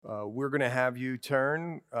We're going to have you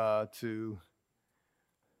turn to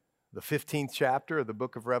the 15th chapter of the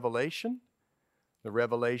book of Revelation, the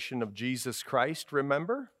revelation of Jesus Christ,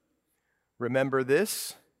 remember? Remember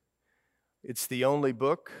this. It's the only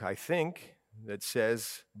book, I think, that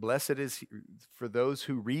says, "Blessed is for those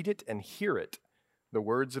who read it and hear it," the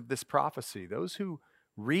words of this prophecy. Those who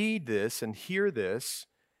read this and hear this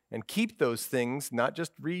and keep those things, not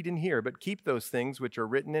just read and hear, but keep those things which are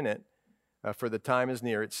written in it, for the time is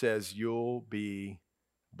near. It says, you'll be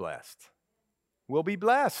blessed. We'll be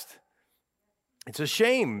blessed. It's a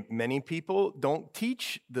shame many people don't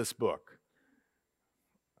teach this book.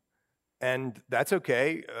 And that's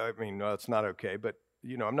okay. I mean, no, it's not okay, but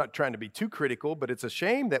I'm not trying to be too critical, but it's a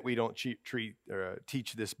shame that we don't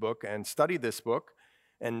teach this book and study this book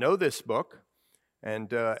and know this book.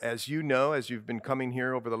 And as you know, as you've been coming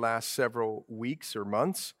here over the last several weeks or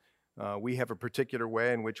months, we have a particular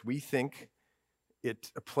way in which we think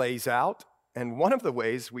it plays out. And one of the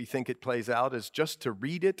ways we think it plays out is just to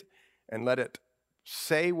read it and let it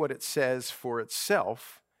say what it says for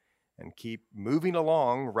itself and keep moving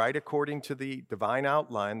along right according to the divine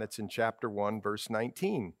outline that's in chapter 1, verse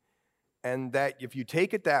 19. And that if you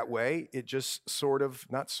take it that way, it just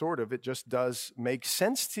it just does make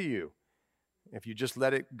sense to you. If you just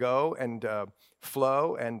let it go and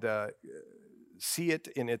flow and see it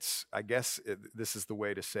in its, I guess this is the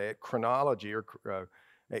way to say it, chronology, or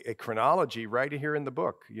a chronology right here in the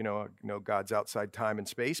book. God's outside time and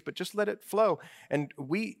space, but just let it flow. And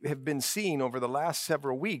we have been seeing over the last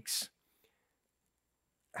several weeks,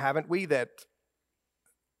 haven't we, that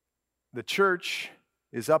the church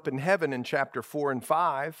is up in heaven in chapter 4 and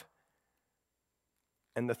 5,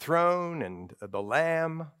 and the throne and the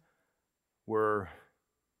Lamb were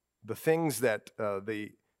the things that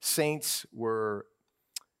the saints were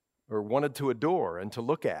or wanted to adore and to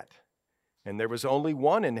look at. And there was only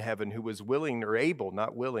one in heaven who was willing or able,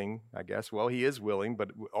 not willing, I guess. Well, he is willing, but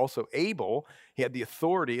also able. He had the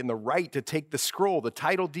authority and the right to take the scroll, the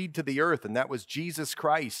title deed to the earth, and that was Jesus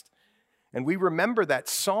Christ. And we remember that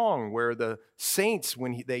song where the saints,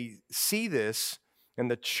 when they see this, and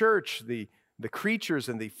the church, the creatures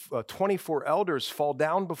and the 24 elders fall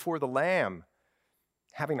down before the Lamb,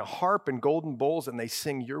 having a harp and golden bowls, and they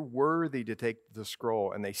sing, "You're worthy to take the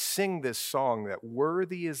scroll." And they sing this song that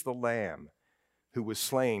worthy is the Lamb who was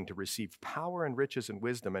slain to receive power and riches and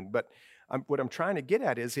wisdom. But what I'm trying to get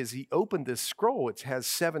at is he opened this scroll. It has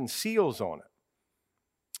 7 seals on it.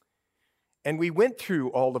 And we went through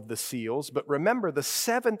all of the seals, but remember the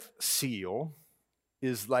 7th seal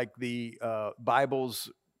is like the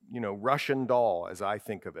Bible's, Russian doll, as I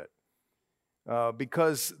think of it.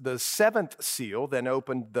 Because the 7th seal then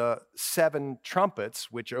opened the 7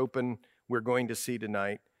 trumpets, which we're going to see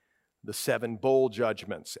tonight, the 7 bowl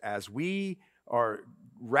judgments. As we are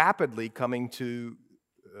rapidly coming to,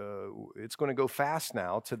 it's going to go fast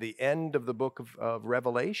now, to the end of the book of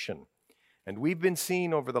Revelation. And we've been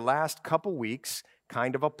seeing over the last couple weeks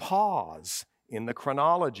kind of a pause in the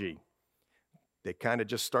chronology. They kind of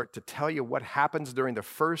just start to tell you what happens during the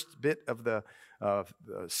first bit of the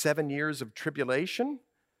 7 years of tribulation.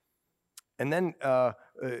 And then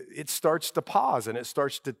it starts to pause, and it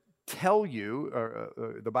starts to tell you,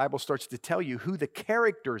 the Bible starts to tell you who the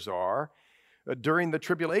characters are during the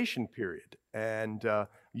tribulation period. And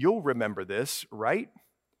you'll remember this, right?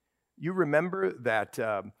 You remember that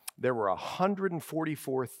there were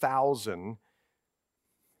 144,000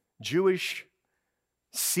 Jewish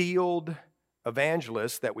sealed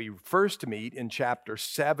evangelists that we first meet in chapter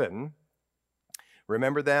 7.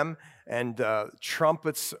 Remember them? And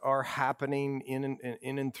trumpets are happening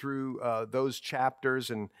in and through those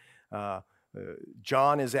chapters. And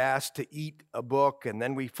John is asked to eat a book. And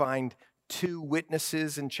then we find 2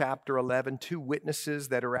 witnesses in chapter 11, 2 witnesses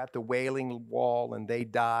that are at the Wailing Wall, and they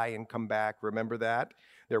die and come back. Remember that?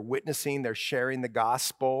 They're witnessing, they're sharing the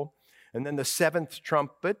gospel. And then the 7th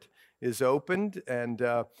trumpet is opened, and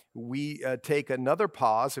we take another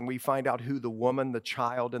pause, and we find out who the woman, the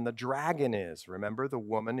child, and the dragon is. Remember, the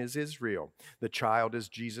woman is Israel. The child is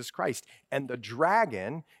Jesus Christ. And the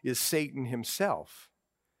dragon is Satan himself.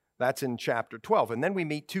 That's in chapter 12. And then we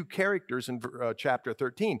meet 2 characters in chapter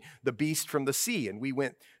 13, the beast from the sea. And we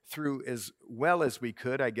went through as well as we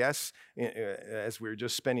could, I guess, as we were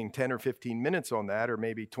just spending 10 or 15 minutes on that, or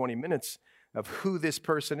maybe 20 minutes, of who this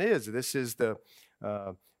person is. This is the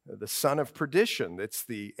son of perdition. It's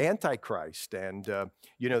the Antichrist. And,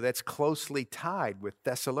 that's closely tied with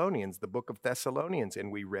Thessalonians, the book of Thessalonians.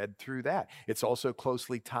 And we read through that. It's also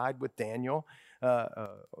closely tied with Daniel,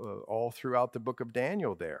 all throughout the book of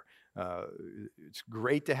Daniel there. Uh, it's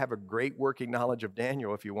great to have a great working knowledge of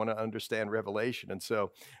Daniel if you want to understand Revelation. And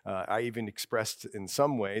so I even expressed in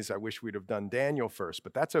some ways, I wish we'd have done Daniel first,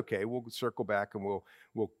 but that's okay. We'll circle back and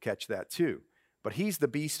we'll catch that too. But he's the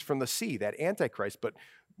beast from the sea, that Antichrist. But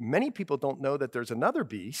many people don't know that there's another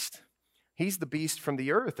beast. He's the beast from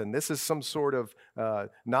the earth. And this is some sort of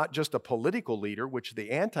not just a political leader, which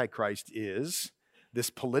the Antichrist is, this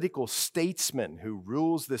political statesman who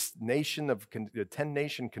rules this nation of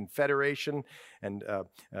 10-nation confederation and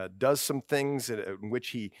does some things in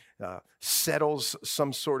which he settles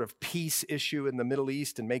some sort of peace issue in the Middle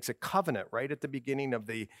East and makes a covenant right at the beginning of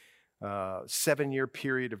the 7-year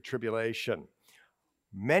period of tribulation.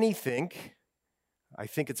 Many think, I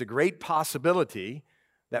think it's a great possibility,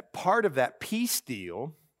 that part of that peace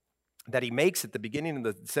deal that he makes at the beginning of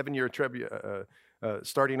the 7-year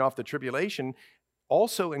starting off the tribulation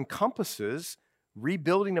also encompasses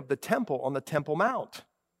rebuilding of the temple on the Temple Mount.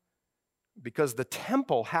 Because the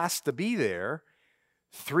temple has to be there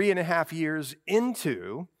 3.5 years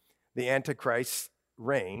into the Antichrist's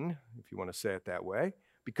reign, if you want to say it that way,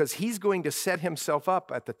 because he's going to set himself up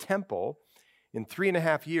at the temple in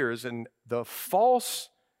 3.5 years, and the false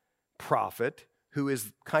prophet, who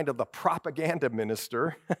is kind of the propaganda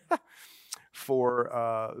minister for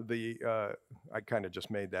I kind of just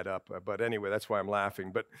made that up, but anyway, that's why I'm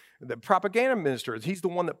laughing. But the propaganda minister, he's the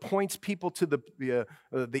one that points people to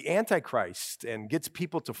the Antichrist and gets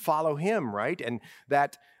people to follow him, right? And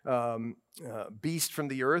that beast from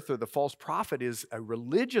the earth or the false prophet is a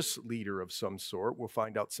religious leader of some sort. We'll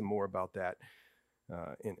find out some more about that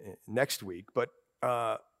in next week. But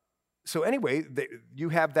so anyway, you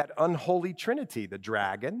have that unholy trinity, the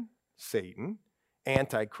dragon, Satan,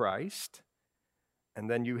 Antichrist, and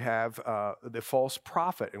then you have the false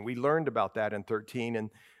prophet. And we learned about that in 13. And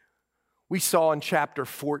we saw in chapter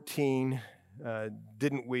 14,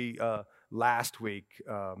 didn't we, last week,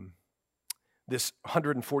 this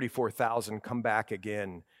 144,000 come back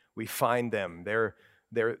again. We find them. They're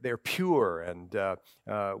pure. And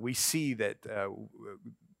we see that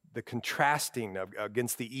the contrasting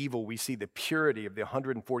against the evil, we see the purity of the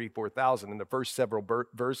 144,000 in the first several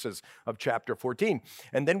verses of chapter 14.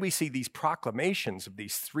 And then we see these proclamations of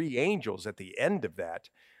these 3 angels at the end of that,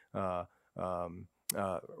 or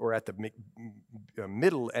at the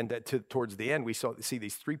middle and towards the end. We see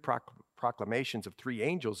these 3 proclamations of 3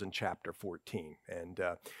 angels in chapter 14. And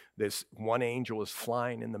this one angel is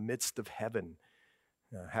flying in the midst of heaven,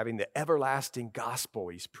 having the everlasting gospel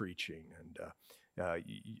he's preaching. And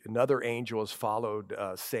another angel is followed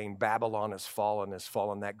saying, Babylon has fallen,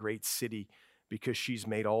 that great city, because she's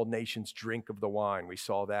made all nations drink of the wine. We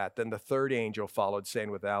saw that. Then the third angel followed,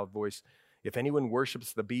 saying with a loud voice, if anyone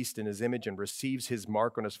worships the beast in his image and receives his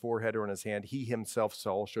mark on his forehead or on his hand, he himself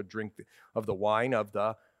shall drink of the wine of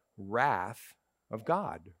the wrath of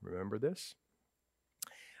God. Remember this?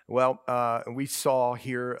 Well, we saw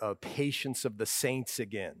here patience of the saints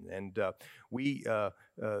again, and we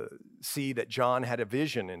see that John had a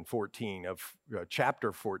vision in 14 of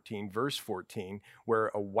chapter 14, verse 14,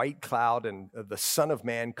 where a white cloud and the Son of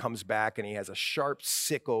Man comes back, and he has a sharp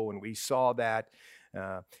sickle, and we saw that.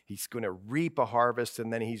 He's going to reap a harvest,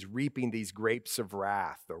 and then he's reaping these grapes of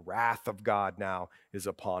wrath. The wrath of God now is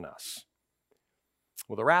upon us.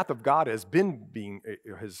 Well, the wrath of God has been being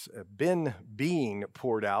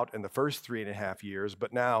poured out in the first 3.5 years,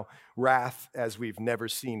 but now wrath, as we've never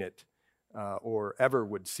seen it or ever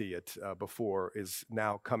would see it before, is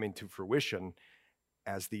now coming to fruition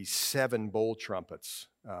as these 7 bowl trumpets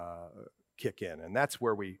kick in. And that's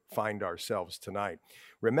where we find ourselves tonight.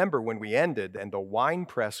 Remember when we ended, and the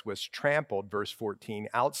winepress was trampled, verse 14,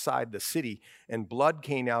 outside the city, and blood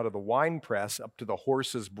came out of the winepress up to the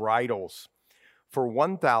horses' bridles, for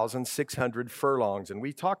 1,600 furlongs. And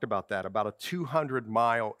we talked about that, about a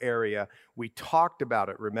 200-mile area. We talked about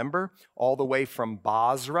it, remember? All the way from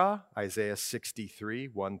Basra, Isaiah 63,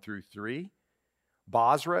 1 through 3.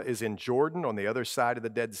 Basra is in Jordan on the other side of the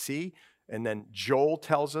Dead Sea. And then Joel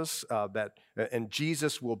tells us that, and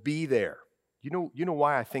Jesus will be there. You know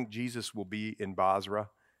why I think Jesus will be in Basra?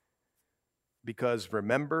 Because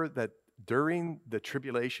remember that during the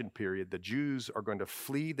tribulation period, the Jews are going to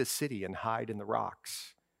flee the city and hide in the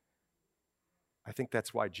rocks. I think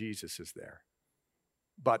that's why Jesus is there.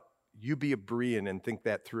 But you be a Berean and think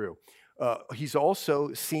that through. He's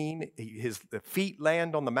also seen his feet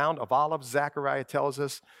land on the Mount of Olives, Zechariah tells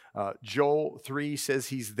us. Joel 3 says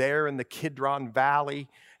he's there in the Kidron Valley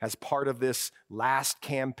as part of this last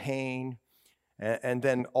campaign. And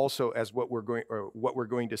then also, as what we're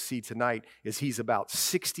going to see tonight, is he's about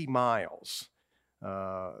 60 miles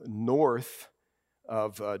north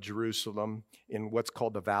of Jerusalem in what's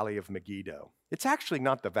called the Valley of Megiddo. It's actually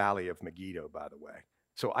not the Valley of Megiddo, by the way.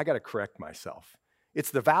 So I got to correct myself. It's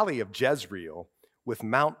the Valley of Jezreel with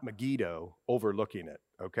Mount Megiddo overlooking it,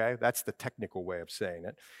 okay? That's the technical way of saying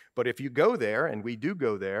it. But if you go there, and we do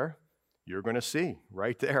go there, you're going to see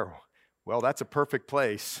right there. Well, that's a perfect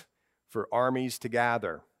place for armies to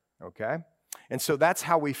gather, okay? And so that's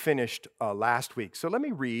how we finished last week. So let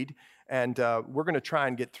me read, and we're going to try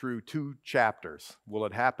and get through 2 chapters. Will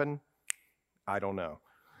it happen? I don't know.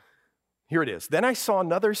 Here it is. Then I saw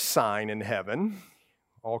another sign in heaven,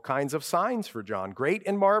 all kinds of signs for John, great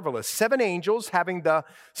and marvelous, 7 angels having the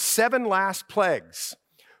 7 last plagues.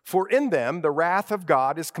 For in them the wrath of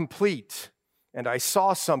God is complete. And I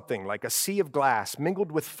saw something like a sea of glass mingled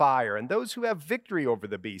with fire, and those who have victory over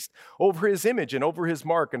the beast, over his image and over his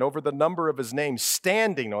mark and over the number of his name,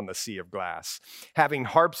 standing on the sea of glass, having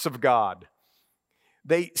harps of God.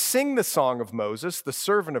 They sing the song of Moses, the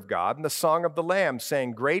servant of God, and the song of the Lamb,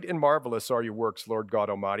 saying, Great and marvelous are your works, Lord God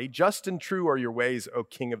Almighty. Just and true are your ways, O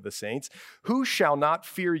King of the saints. Who shall not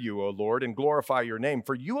fear you, O Lord, and glorify your name?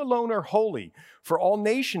 For you alone are holy. For all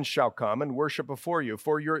nations shall come and worship before you,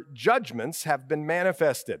 for your judgments have been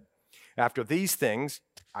manifested. After these things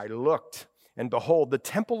I looked, and behold, the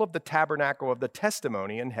temple of the tabernacle of the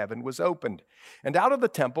testimony in heaven was opened. And out of the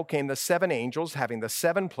temple came the 7 angels, having the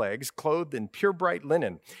 7 plagues, clothed in pure bright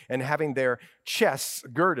linen, and having their chests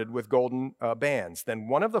girded with golden bands. Then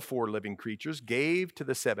one of the 4 living creatures gave to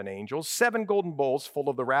the 7 angels 7 golden bowls full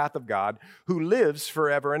of the wrath of God, who lives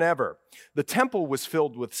forever and ever. The temple was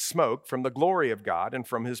filled with smoke from the glory of God and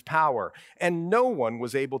from his power, and no one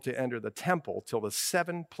was able to enter the temple till the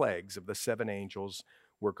 7 plagues of the 7 angels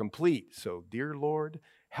were complete. So, dear Lord,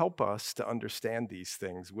 help us to understand these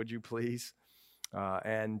things, would you please?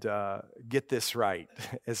 And get this right.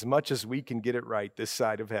 As much as we can get it right this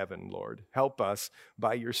side of heaven, Lord. Help us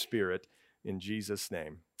by your Spirit in Jesus'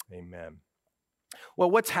 name. Amen.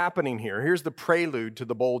 Well, what's happening here? Here's the prelude to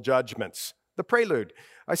the bowl judgments. The prelude.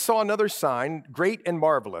 I saw another sign, great and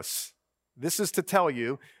marvelous. This is to tell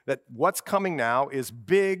you that what's coming now is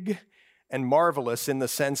big and marvelous in the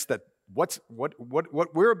sense that what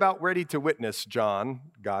we're about ready to witness, John,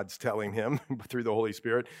 God's telling him through the Holy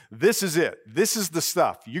Spirit, this is it. This is the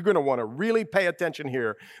stuff. You're going to want to really pay attention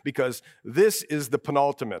here because this is the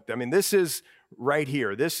penultimate. I mean, this is right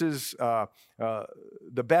here. This is the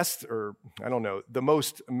best, or I don't know, the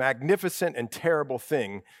most magnificent and terrible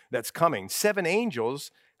thing that's coming. 7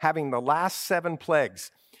 angels having the last 7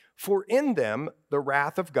 plagues. For in them the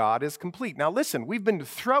wrath of God is complete. Now listen, we've been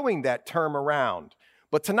throwing that term around.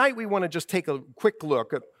 But tonight we want to just take a quick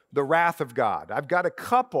look at the wrath of God. I've got a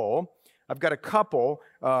couple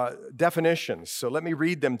definitions, so let me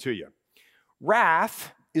read them to you.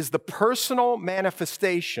 Wrath is the personal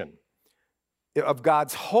manifestation of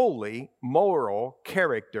God's holy, moral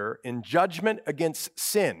character in judgment against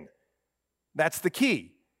sin. That's the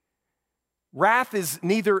key. Wrath is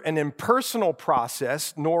neither an impersonal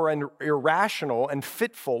process nor an irrational and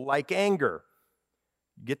fitful like anger.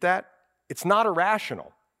 Get that? It's not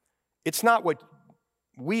irrational. It's not what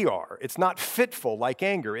we are. It's not fitful like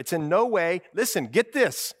anger. It's in no way, listen, get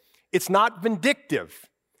this. It's not vindictive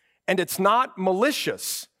and it's not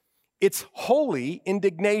malicious. It's holy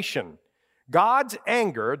indignation. God's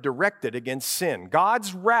anger directed against sin.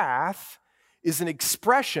 God's wrath is an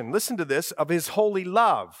expression, listen to this, of his holy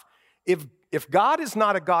love. If God is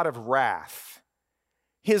not a God of wrath,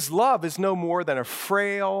 his love is no more than a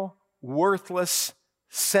frail, worthless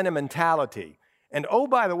sentimentality. And oh,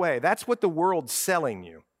 by the way, that's what the world's selling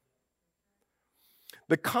you.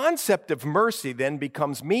 The concept of mercy then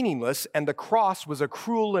becomes meaningless, and the cross was a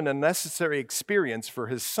cruel and unnecessary experience for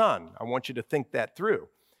his son. I want you to think that through.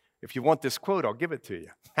 If you want this quote, I'll give it to you.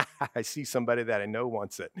 I see somebody that I know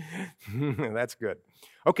wants it. That's good.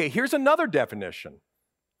 Okay, here's another definition.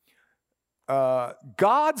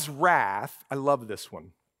 God's wrath, I love this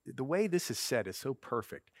one. The way this is said is so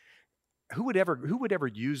perfect. Who would ever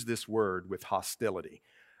use this word with hostility?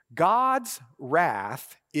 God's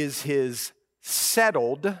wrath is his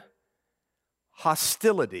settled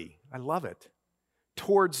hostility, I love it,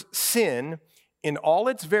 towards sin in all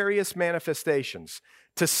its various manifestations.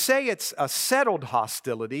 To say it's a settled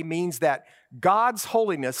hostility means that God's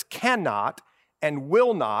holiness cannot and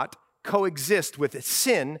will not coexist with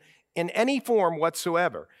sin in any form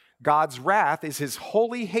whatsoever. God's wrath is his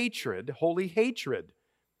holy hatred.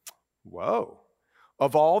 Whoa.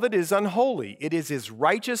 Of all that is unholy, it is his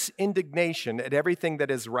righteous indignation at everything that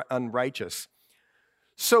is unrighteous.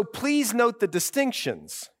 So please note the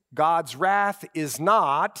distinctions. God's wrath is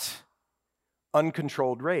not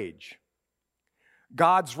uncontrolled rage.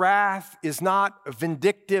 God's wrath is not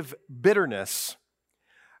vindictive bitterness.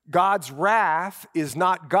 God's wrath is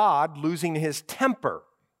not God losing his temper.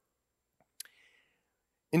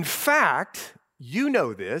 In fact, you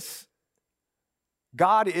know this,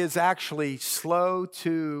 God is actually slow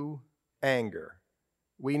to anger.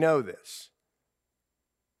 We know this.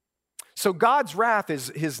 So God's wrath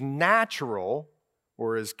is his natural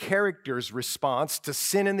or his character's response to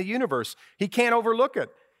sin in the universe. He can't overlook it.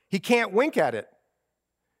 He can't wink at it.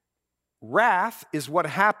 Wrath is what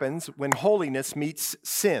happens when holiness meets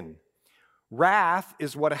sin. Wrath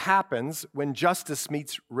is what happens when justice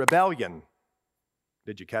meets rebellion.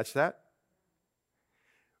 Did you catch that?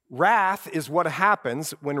 Wrath is what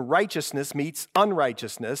happens when righteousness meets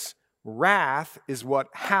unrighteousness. Wrath is what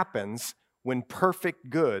happens when perfect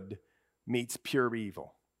good meets pure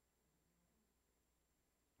evil.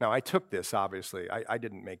 Now, I took this, obviously. I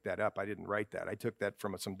didn't make that up. I didn't write that. I took that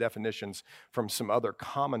from some definitions from some other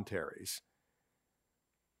commentaries.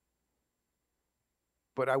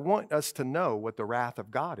 But I want us to know what the wrath of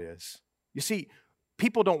God is. You see,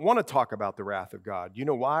 people don't want to talk about the wrath of God. You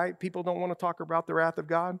know why people don't want to talk about the wrath of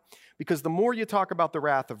God? Because the more you talk about the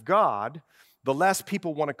wrath of God, the less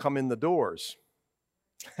people want to come in the doors.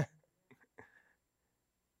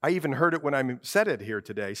 I even heard it when I said it here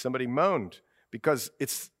today. Somebody moaned because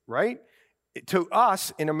it's, right? To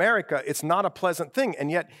us in America, it's not a pleasant thing. And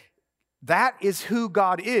yet, that is who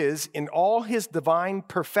God is in all his divine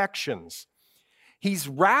perfections. He's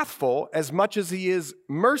wrathful as much as he is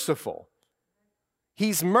merciful.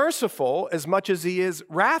 He's merciful as much as he is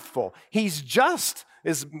wrathful. He's just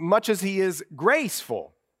as much as he is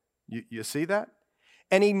graceful. You see that?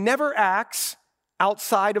 And he never acts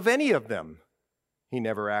outside of any of them. He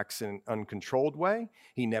never acts in an uncontrolled way.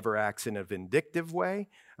 He never acts in a vindictive way.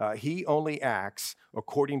 He only acts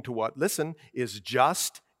according to what, listen, is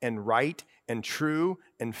just and right and true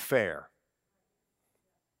and fair.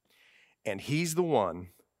 And he's the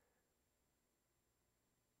one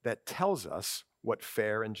that tells us what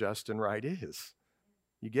fair and just and right is.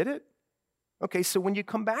 You get it? Okay, so when you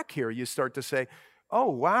come back here, you start to say, oh,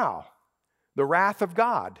 wow, the wrath of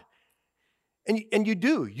God. And you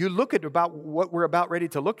do. You look at about what we're about ready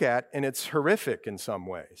to look at, and it's horrific in some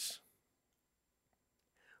ways.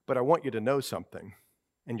 But I want you to know something,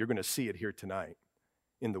 and you're going to see it here tonight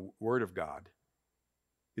in the Word of God.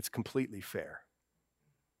 It's completely fair.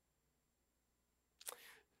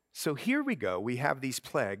 So here we go. We have these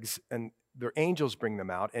plagues, and the angels bring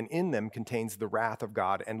them out, and in them contains the wrath of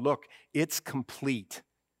God. And look, it's complete.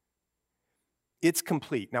 It's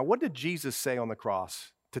complete. Now, what did Jesus say on the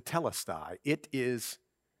cross? Tetelestai. It is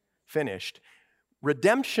finished.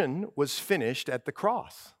 Redemption was finished at the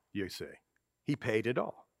cross, you see. He paid it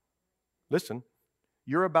all. Listen,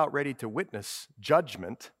 you're about ready to witness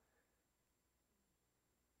judgment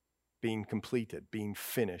being completed, being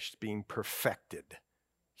finished, being perfected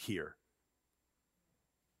here.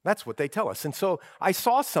 That's what they tell us. And so I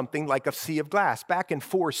saw something like a sea of glass. Back in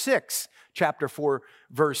 4:6, chapter 4,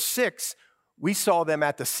 verse 6, we saw them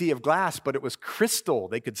at the sea of glass, but it was crystal.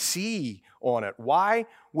 They could see on it. Why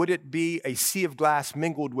would it be a sea of glass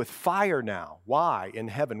mingled with fire now? Why in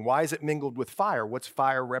heaven? Why is it mingled with fire? What's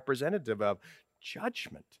fire representative of?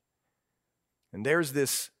 Judgment. And there's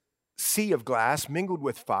this sea of glass mingled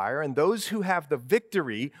with fire, and those who have the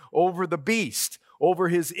victory over the beast, over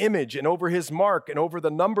his image and over his mark and over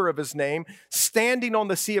the number of his name, standing on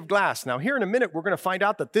the sea of glass. Now, here in a minute, we're going to find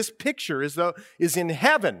out that this picture is in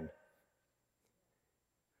heaven,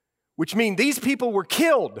 which means these people were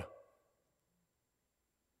killed.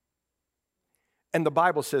 And the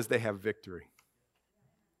Bible says they have victory.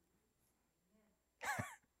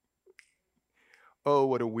 Oh,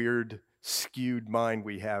 what a weird, skewed mind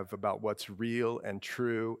we have about what's real and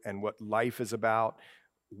true and what life is about.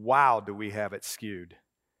 Wow, do we have it skewed.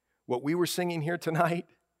 What we were singing here tonight,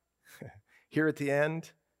 here at the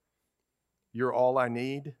end, you're all I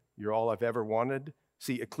need, you're all I've ever wanted.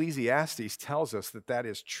 See, Ecclesiastes tells us that that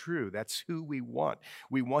is true. That's who we want.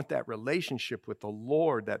 We want that relationship with the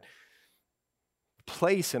Lord, that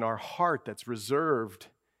place in our heart that's reserved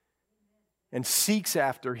and seeks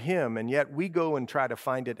after him, and yet we go and try to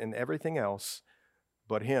find it in everything else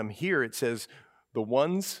but him. Here it says,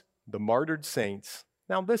 the martyred saints.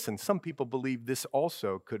 Now listen, some people believe this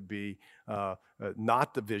also could be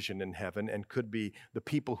not the vision in heaven and could be the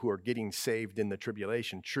people who are getting saved in the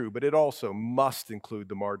tribulation. True, but it also must include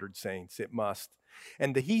the martyred saints. It must.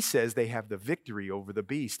 And he says they have the victory over the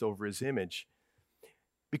beast, over his image.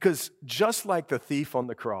 Because just like the thief on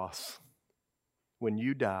the cross, when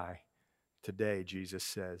you die today, Jesus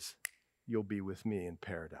says, you'll be with me in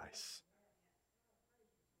paradise.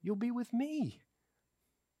 You'll be with me.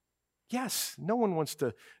 Yes, no one wants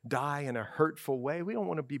to die in a hurtful way. We don't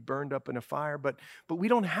want to be burned up in a fire, but we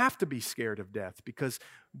don't have to be scared of death because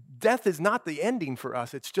death is not the ending for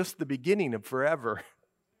us. It's just the beginning of forever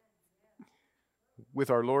with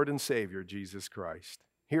our Lord and Savior, Jesus Christ.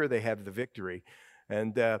 Here they have the victory.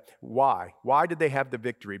 And why? Why did they have the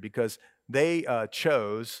victory? Because they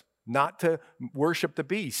chose not to worship the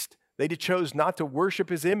beast. They chose not to worship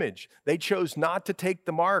his image. They chose not to take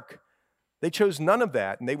the mark. They chose none of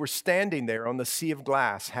that, and they were standing there on the sea of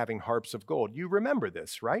glass having harps of gold. You remember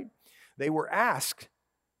this, right? They were asked,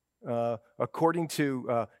 according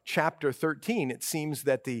to chapter 13, it seems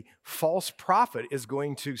that the false prophet is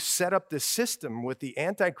going to set up this system with the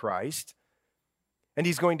Antichrist, and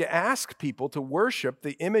he's going to ask people to worship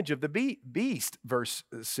the image of the beast, verse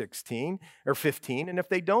 16 or 15, and if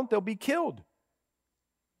they don't, they'll be killed.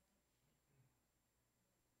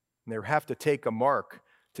 And they have to take a mark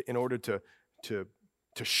in order to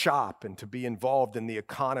shop and to be involved in the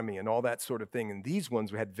economy and all that sort of thing. And these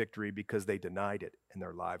ones had victory because they denied it and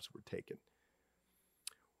their lives were taken.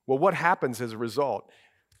 Well, what happens as a result?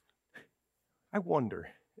 I wonder,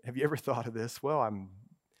 have you ever thought of this? Well,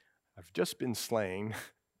 I've just been slain.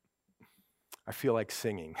 I feel like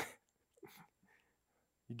singing.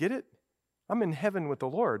 You get it? I'm in heaven with the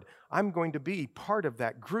Lord. I'm going to be part of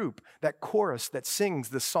that group, that chorus that sings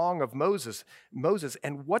the song of Moses.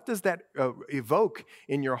 And what does that evoke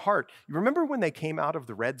in your heart? You remember when they came out of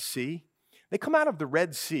the Red Sea? They come out of the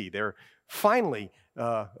Red Sea. They're finally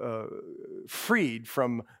freed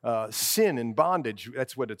from sin and bondage.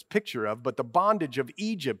 That's what it's a picture of. But the bondage of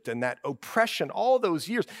Egypt and that oppression, all those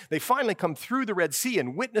years, they finally come through the Red Sea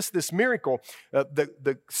and witness this miracle.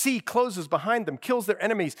 The sea closes behind them, kills their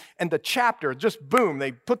enemies, and the chapter, just boom,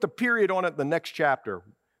 they put the period on it. The next chapter,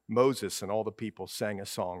 Moses and all the people sang a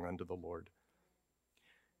song unto the Lord.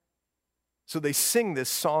 So they sing this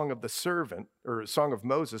song of the servant, or song of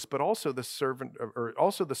Moses, but also the servant, or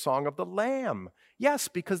also the song of the Lamb. Yes,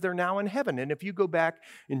 because they're now in heaven. And if you go back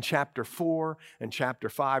in chapter 4 and chapter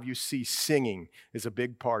 5, you see singing is a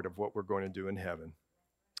big part of what we're going to do in heaven.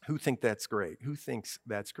 Who think that's great? Who thinks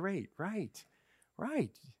that's great? Right.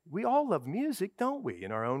 Right. We all love music, don't we,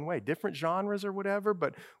 in our own way? Different genres or whatever,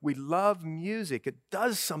 but we love music. It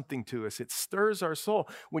does something to us. It stirs our soul.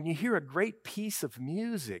 When you hear a great piece of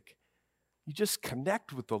music, you just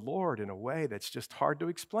connect with the Lord in a way that's just hard to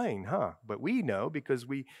explain, huh? But we know because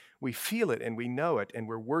we feel it and we know it and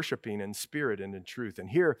we're worshiping in spirit and in truth. And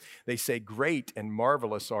here they say, great and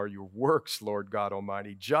marvelous are your works, Lord God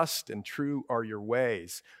Almighty. Just and true are your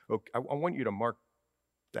ways. Okay, I want you to mark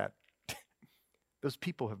that. Those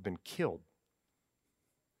people have been killed.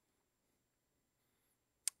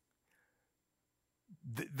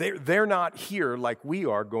 They're not here like we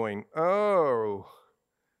are going, oh,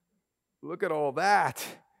 look at all that.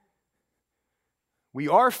 We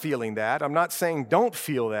are feeling that. I'm not saying don't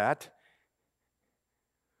feel that.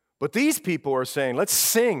 But these people are saying, let's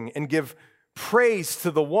sing and give praise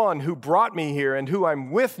to the one who brought me here and who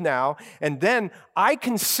I'm with now. And then I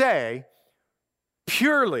can say,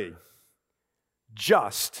 purely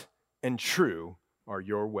just and true are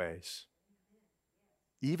your ways.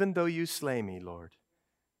 Even though you slay me, Lord.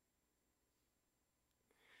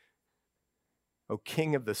 O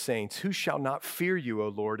King of the saints, who shall not fear you, O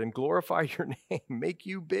Lord, and glorify your name, make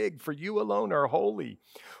you big, for you alone are holy.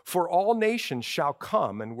 For all nations shall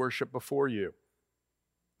come and worship before you.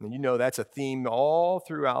 And you know that's a theme all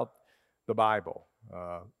throughout the Bible.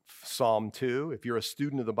 Psalm 2, if you're a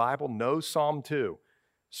student of the Bible, know Psalm 2.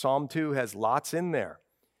 Psalm 2 has lots in there.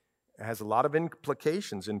 It has a lot of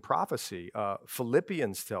implications in prophecy.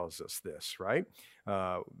 Philippians tells us this, right?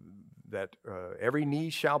 That every knee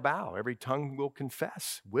shall bow, every tongue will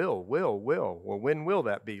confess. Will. Well, when will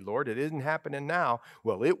that be, Lord? It isn't happening now.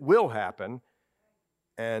 Well, it will happen.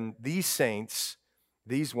 And these saints,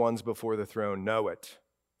 these ones before the throne, know it.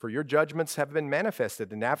 For your judgments have been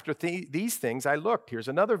manifested. And after these things I looked. Here's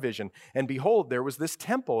another vision. And behold, there was this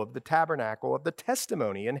temple of the tabernacle of the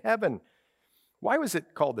testimony in heaven. Why was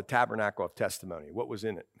it called the tabernacle of testimony? What was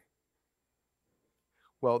in it?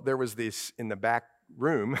 Well, there was this in the back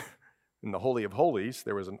room, in the Holy of Holies,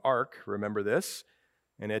 there was an ark, remember this?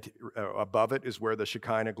 And above it is where the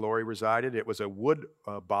Shekinah glory resided. It was a wood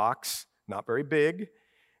box, not very big,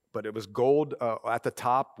 but it was gold at the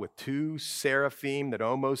top with 2 seraphim that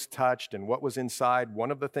almost touched. And what was inside?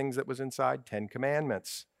 One of the things that was inside, 10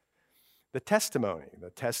 commandments. The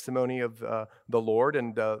testimony of the Lord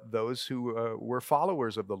and those who were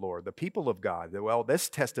followers of the Lord, the people of God. Well, this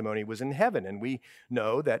testimony was in heaven, and we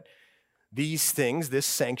know that these things, this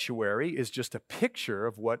sanctuary, is just a picture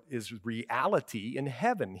of what is reality in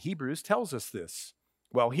heaven. Hebrews tells us this.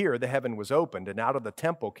 Well, here the heaven was opened, and out of the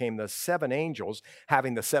temple came the 7 angels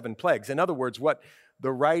having the 7 plagues. In other words, what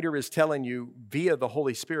the writer is telling you via the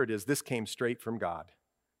Holy Spirit is this came straight from God.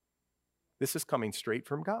 This is coming straight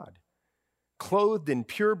from God. Clothed in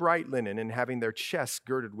pure bright linen and having their chests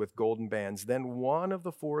girded with golden bands. Then one of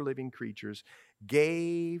the 4 living creatures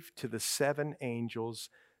gave to the 7 angels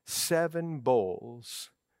 7 bowls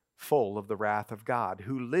full of the wrath of God,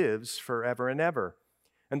 who lives forever and ever.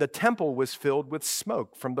 And the temple was filled with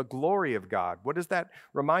smoke from the glory of God. What does that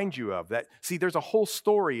remind you of? See, there's a whole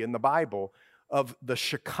story in the Bible of the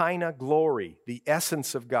Shekinah glory, the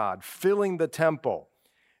essence of God, filling the temple.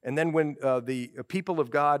 And then when the people of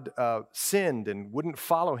God sinned and wouldn't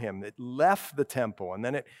follow him, it left the temple, and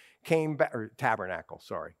then it came back, or tabernacle,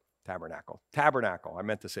 sorry. Tabernacle. I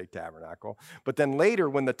meant to say tabernacle. But then later,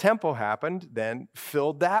 when the temple happened, then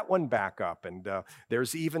filled that one back up. And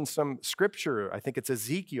there's even some scripture, I think it's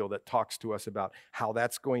Ezekiel, that talks to us about how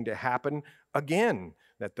that's going to happen again,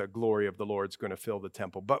 that the glory of the Lord's going to fill the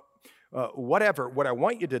temple. But whatever, what I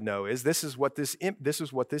want you to know is this is what this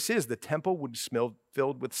is. The temple would smell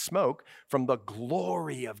filled with smoke from the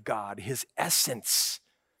glory of God, his essence.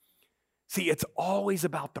 See, it's always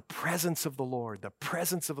about the presence of the Lord, the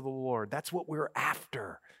presence of the Lord. That's what we're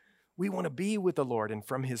after. We want to be with the Lord and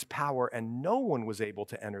from his power, and no one was able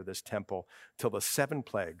to enter this temple till the 7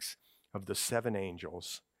 plagues of the 7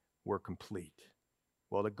 angels were complete.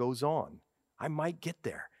 Well, it goes on. I might get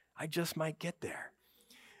there. I just might get there.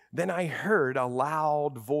 Then I heard a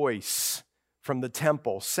loud voice from the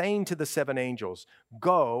temple saying to the 7 angels,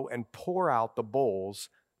 "Go and pour out the bowls,"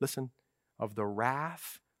 listen, "of the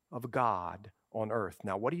wrath of God on earth."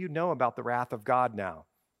 Now, what do you know about the wrath of God now?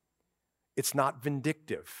 It's not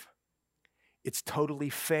vindictive. It's totally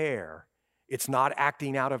fair. It's not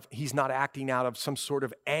he's not acting out of some sort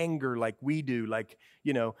of anger like we do, like,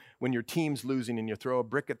 when your team's losing and you throw a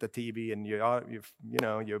brick at the TV and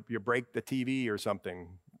you break the TV or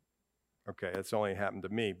something. Okay, that's only happened to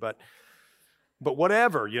me, but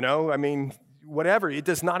whatever, whatever. It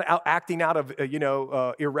is not acting out of,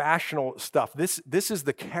 irrational stuff. This is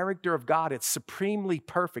the character of God. It's supremely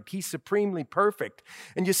perfect. He's supremely perfect.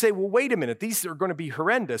 And you say, well, wait a minute. These are going to be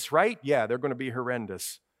horrendous, right? Yeah, they're going to be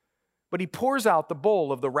horrendous. But he pours out the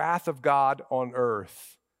bowl of the wrath of God on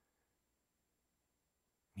earth.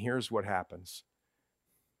 Here's what happens.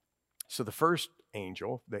 So the first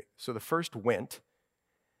went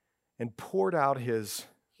and poured out his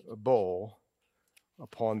bowl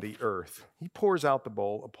upon the earth. He pours out the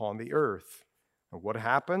bowl upon the earth. And what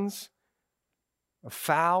happens? A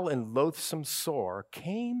foul and loathsome sore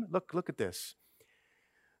came. Look at this.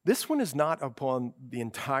 This one is not upon the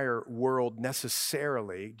entire world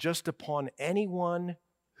necessarily, just upon anyone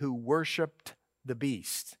who worshiped the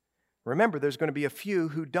beast. Remember, there's going to be a few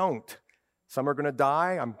who don't. Some are going to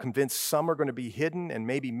die. I'm convinced some are going to be hidden and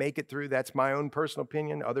maybe make it through. That's my own personal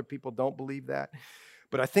opinion. Other people don't believe that.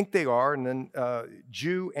 But I think they are, and then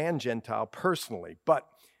Jew and Gentile personally. But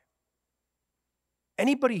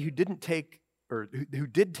anybody who didn't take, or who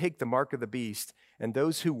did take the mark of the beast, and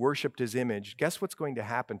those who worshiped his image, guess what's going to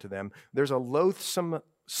happen to them? There's a loathsome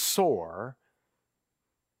sore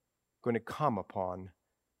going to come upon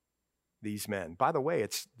these men. By the way,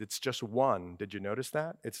 it's just one. Did you notice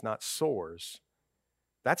that? It's not sores.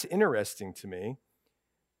 That's interesting to me.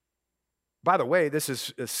 By the way, this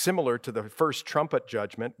is similar to the first trumpet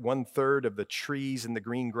judgment, 1/3 of the trees and the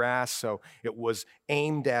green grass. So it was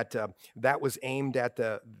aimed at, the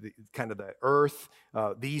kind of the earth.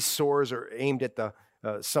 These sores are aimed at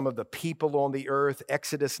some of the people on the earth.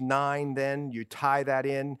 Exodus 9, then, you tie that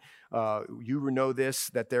in. You know this,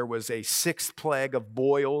 that there was a 6th plague of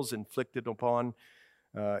boils inflicted upon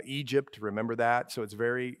Egypt. Remember that? So it's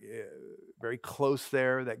very, very close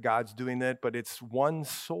there that God's doing that, but it's one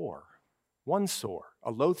sore,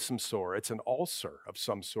 a loathsome sore. It's an ulcer of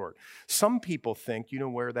some sort. Some people think, you know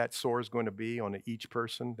where that sore is going to be on each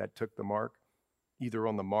person that took the mark? Either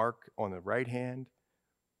on the mark on the right hand,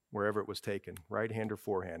 wherever it was taken, right hand or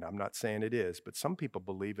forehand. I'm not saying it is, but some people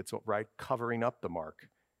believe it's right covering up the mark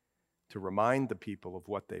to remind the people of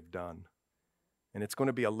what they've done. And it's going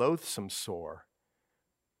to be a loathsome sore.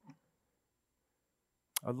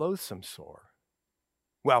 A loathsome sore.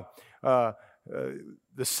 Well,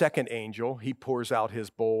 the second angel, he pours out his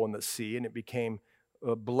bowl in the sea, and it became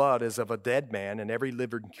blood as of a dead man, and every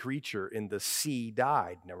living creature in the sea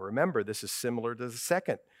died. Now remember, this is similar to the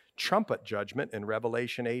second trumpet judgment in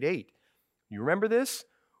Revelation 8:8. You remember this?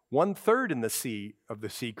 1/3 in the sea of the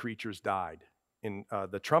sea creatures died in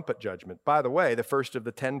the trumpet judgment. By the way, the first of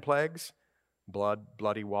the 10 plagues, blood,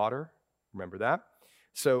 bloody water. Remember that?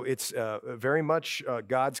 So it's very much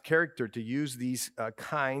God's character to use these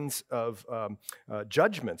kinds of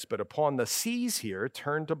judgments. But upon the seas here,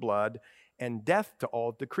 turn to blood and death to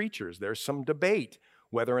all the creatures. There's some debate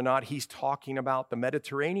whether or not he's talking about the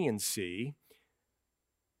Mediterranean Sea,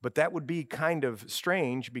 but that would be kind of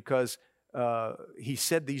strange because he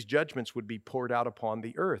said these judgments would be poured out upon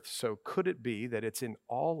the earth. So could it be that it's in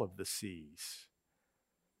all of the seas?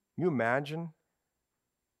 Can you imagine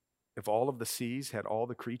if all of the seas had all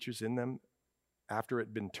the creatures in them after it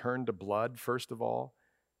had been turned to blood, first of all,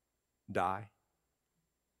 die?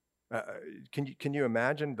 Can you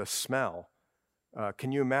imagine the smell?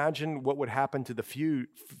 Can you imagine what would happen to the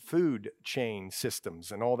food chain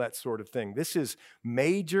systems and all that sort of thing? This is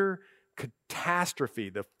major catastrophe.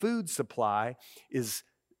 The food supply is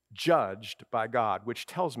judged by God, which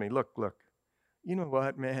tells me, look, you know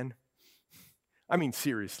what, man? I mean,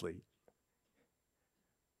 seriously.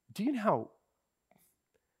 Do you know how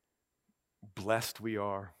blessed we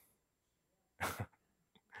are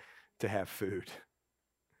to have food?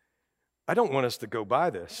 I don't want us to go by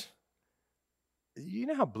this. You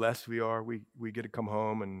know how blessed we are? We get to come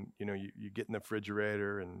home and, you get in the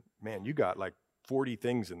refrigerator and, man, you got like 40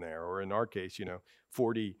 things in there. Or in our case,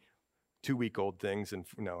 40 2-week-old things. And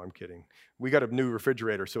no, I'm kidding. We got a new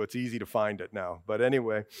refrigerator, so it's easy to find it now. But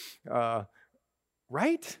anyway,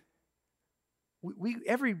 right?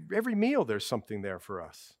 Every meal, there's something there for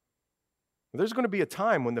us. There's going to be a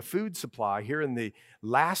time when the food supply here in the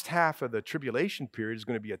last half of the tribulation period is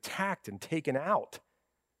going to be attacked and taken out.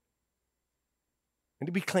 And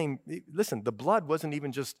to be claimed, listen, the blood wasn't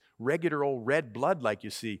even just regular old red blood like you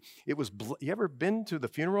see. It was, you ever been to the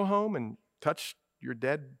funeral home and touched your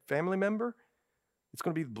dead family member? It's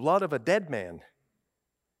going to be the blood of a dead man.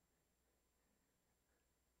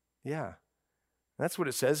 Yeah. That's what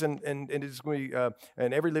it says, and it's going to be,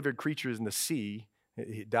 and every living creature in the sea,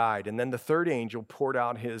 he died. And then the third angel poured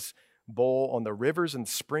out his bowl on the rivers and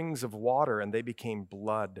springs of water, and they became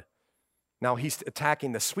blood. Now he's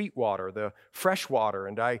attacking the sweet water, the fresh water,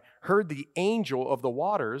 and I heard the angel of the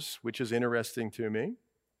waters, which is interesting to me.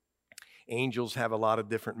 Angels have a lot of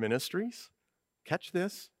different ministries. Catch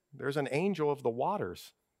this. There's an angel of the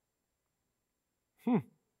waters.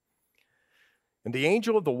 And the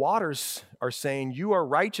angel of the waters are saying, you are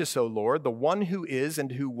righteous, O Lord, the one who is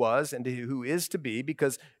and who was and who is to be,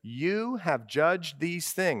 because you have judged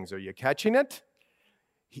these things. Are you catching it?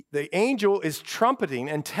 The angel is trumpeting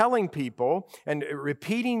and telling people and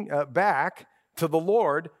repeating back to the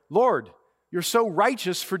Lord, Lord, you're so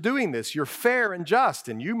righteous for doing this. You're fair and just.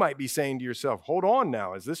 And you might be saying to yourself, hold on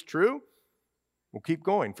now, is this true? We'll keep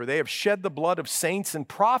going. For they have shed the blood of saints and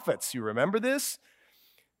prophets. You remember this?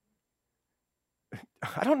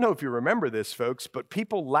 I don't know if you remember this, folks, but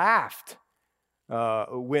people laughed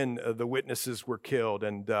when the witnesses were killed.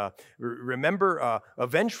 And remember,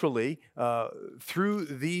 eventually, through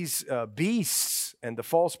these beasts and the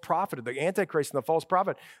false prophet, the Antichrist and the false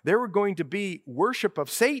prophet, there were going to be worship of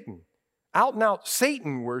Satan, out and out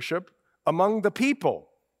Satan worship among the people.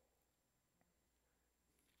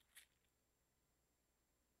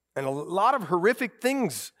 And a lot of horrific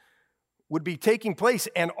things would be taking place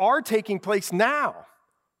and are taking place now.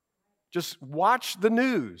 Just watch the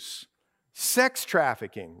news. Sex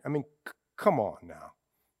trafficking. I mean, come on now.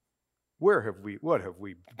 What have we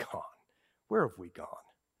gone? Where have we gone?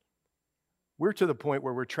 We're to the point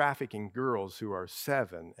where we're trafficking girls who are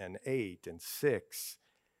 7 and 8 and 6.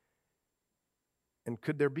 And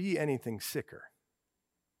could there be anything sicker?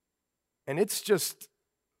 And it's just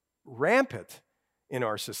rampant in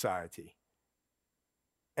our society.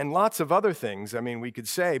 And lots of other things, we could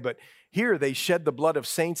say, but here they shed the blood of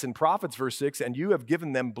saints and prophets, verse 6, and you have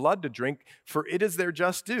given them blood to drink, for it is their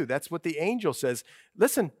just due. That's what the angel says.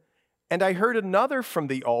 Listen, and I heard another from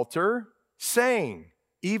the altar saying,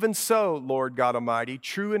 even so, Lord God Almighty,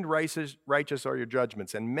 true and righteous are your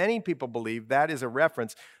judgments. And many people believe that is a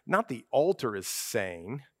reference, not the altar is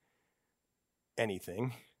saying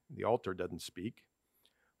anything, the altar doesn't speak,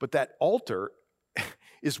 but that altar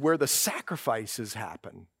is where the sacrifices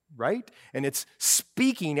happen, right? And it's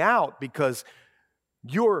speaking out because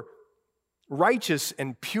you're righteous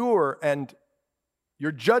and pure and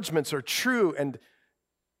your judgments are true and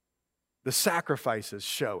the sacrifices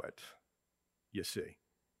show it, you see.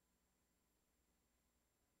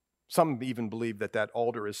 Some even believe that that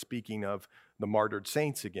altar is speaking of the martyred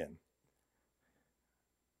saints again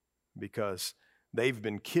because they've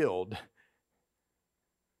been killed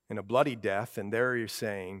in a bloody death, and there you're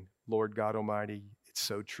saying, Lord God Almighty, it's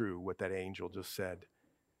so true what that angel just said.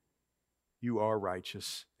 You are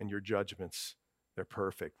righteous, and your judgments, they're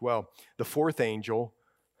perfect. Well, the fourth angel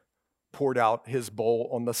poured out his bowl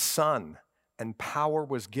on the sun, and power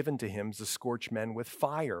was given to him to scorch men with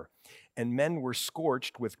fire. And men were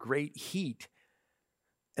scorched with great heat.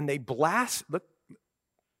 And they look,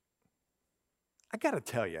 I got to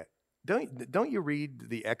tell you, don't you read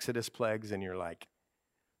the Exodus plagues and you're like,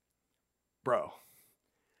 bro,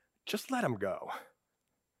 just let them go.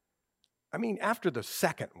 I mean, after the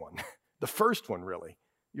second one, the first one really,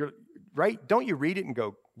 you're right? Don't you read it and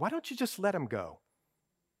go, why don't you just let them go?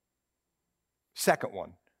 Second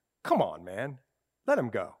one, come on, man, let them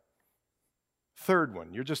go. Third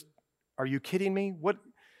one, are you kidding me? What?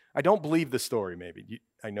 I don't believe the story, maybe.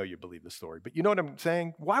 I know you believe the story, but you know what I'm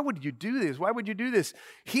saying? Why would you do this? Why would you do this?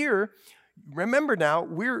 Here, remember now,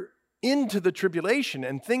 we're into the tribulation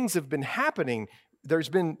and things have been happening. There's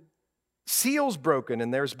been seals broken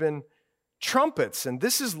and there's been trumpets. And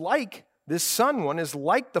this sun one is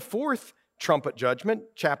like the fourth trumpet judgment,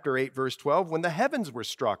 chapter 8, verse 12, when the heavens were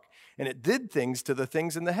struck. And it did things to the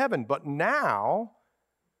things in the heaven. But now,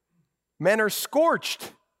 men are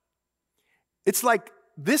scorched. It's like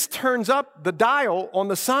this turns up the dial on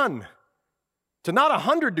the sun to not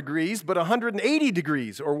 100 degrees, but 180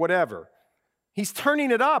 degrees or whatever. He's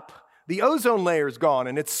turning it up. The ozone layer's gone,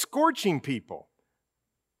 and it's scorching people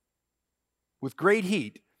with great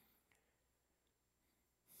heat.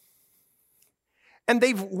 And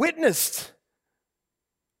they've witnessed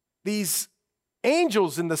these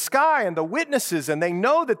angels in the sky and the witnesses, and they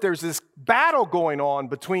know that there's this battle going on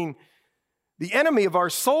between the enemy of our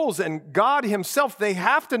souls and God himself. They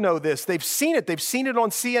have to know this. They've seen it. They've seen it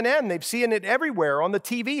on CNN. They've seen it everywhere on the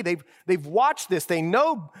TV. They've watched this. They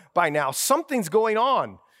know by now something's going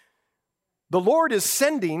on. The Lord is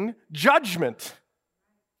sending judgment.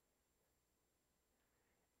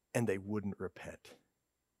 And they wouldn't repent.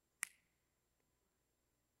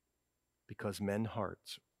 Because men's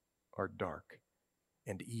hearts are dark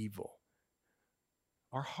and evil.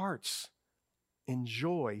 Our hearts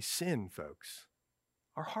enjoy sin, folks.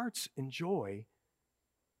 Our hearts enjoy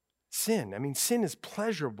sin. I mean, sin is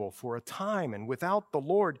pleasurable for a time, and without the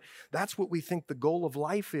Lord, that's what we think the goal of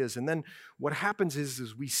life is. And then what happens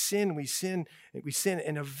is we sin,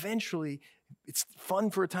 and eventually it's fun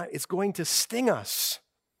for a time. It's going to sting us.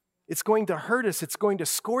 It's going to hurt us. It's going to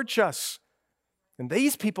scorch us. And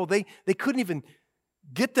these people, they couldn't even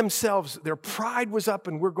get themselves, their pride was up,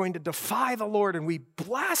 and we're going to defy the Lord, and we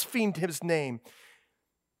blasphemed his name,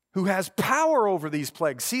 who has power over these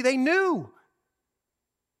plagues. See, they knew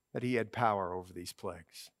that he had power over these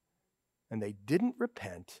plagues, and they didn't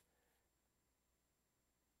repent,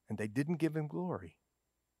 and they didn't give him glory.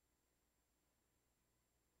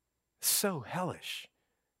 So hellish.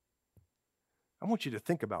 I want you to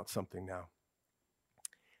think about something now.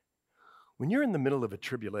 When you're in the middle of a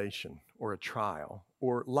tribulation or a trial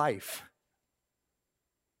or life,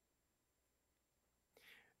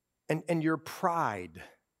 and your pride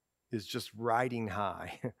is just riding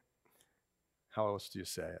high, how else do you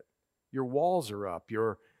say it? Your walls are up.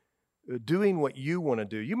 You're doing what you want to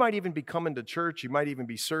do. You might even be coming to church. You might even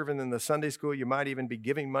be serving in the Sunday school. You might even be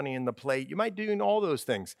giving money in the plate. You might be doing all those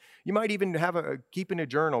things. You might even have keeping a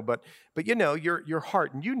journal, but you know, your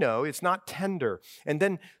heart, and you know it's not tender. And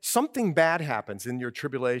then something bad happens in your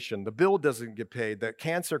tribulation. The bill doesn't get paid. The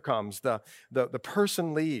cancer comes. The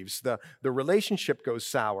person leaves. The relationship goes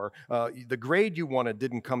sour. The grade you wanted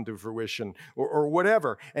didn't come to fruition, or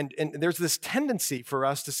whatever. And there's this tendency for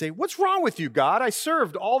us to say, "What's wrong with you, God? I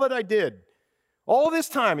served all that I did all this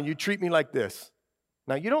time, and you treat me like this."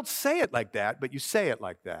 Now, you don't say it like that, but you say it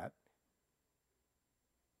like that.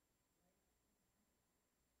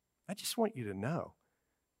 I just want you to know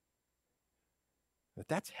that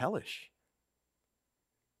that's hellish.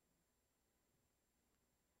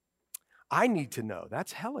 I need to know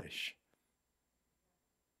that's hellish.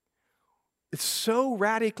 It's so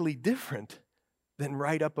radically different than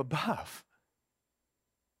right up above.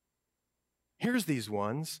 Here's these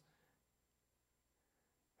ones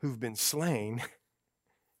who've been slain.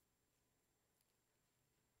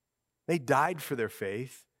 They died for their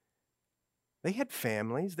faith. They had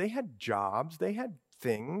families, they had jobs, they had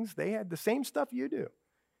things, they had the same stuff you do.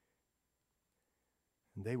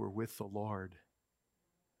 And they were with the Lord.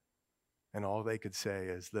 And all they could say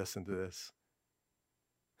is, listen to this.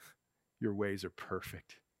 Your ways are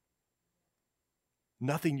perfect.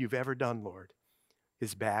 Nothing you've ever done, Lord,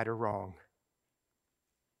 is bad or wrong.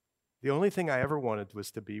 The only thing I ever wanted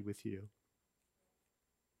was to be with you.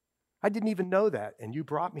 I didn't even know that, and you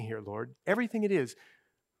brought me here, Lord. Everything it is,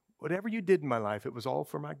 whatever you did in my life, it was all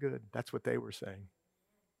for my good. That's what they were saying.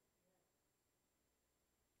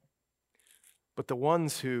 But the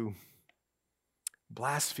ones who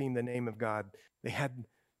blasphemed the name of God, they had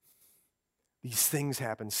These things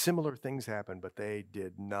happened, similar things happened, but they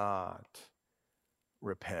did not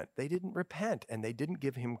repent. They didn't repent, and they didn't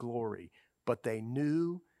give him glory, but they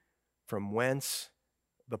knew from whence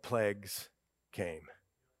the plagues came.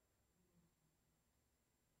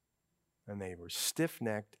 And they were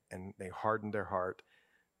stiff-necked, and they hardened their heart.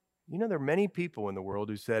 You know, there are many people in the world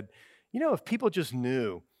who said, you know, if people just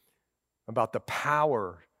knew about the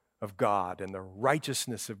power of God and the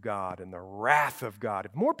righteousness of God and the wrath of God,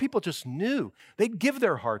 if more people just knew, they'd give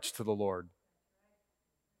their hearts to the Lord.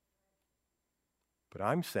 But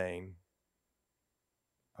I'm saying,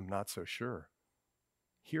 I'm not so sure.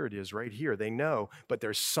 Here it is right here. They know, but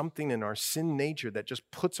there's something in our sin nature that just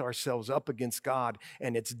puts ourselves up against God,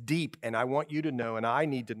 and it's deep. And I want you to know, and I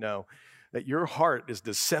need to know, that your heart is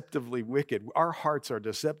deceptively wicked. Our hearts are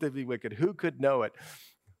deceptively wicked. Who could know it?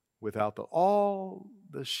 Without all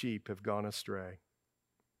the sheep have gone astray.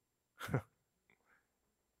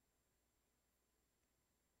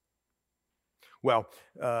 Well,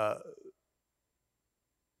 the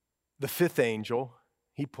fifth angel,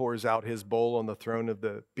 he pours out his bowl on the throne of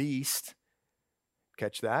the beast.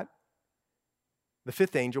 Catch that? The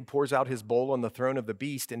fifth angel pours out his bowl on the throne of the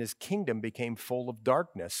beast, and his kingdom became full of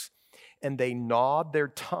darkness, and they gnawed their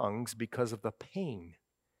tongues because of the pain.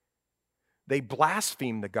 They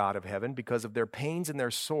blasphemed the God of heaven because of their pains and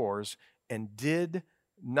their sores, and did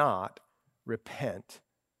not repent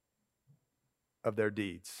of their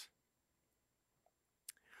deeds.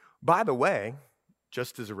 By the way,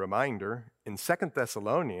 just as a reminder, in 2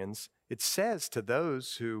 Thessalonians, it says to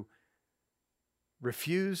those who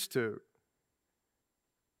refuse to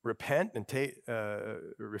repent and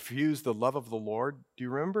refuse the love of the Lord, do you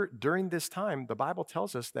remember during this time, the Bible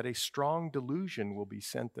tells us that a strong delusion will be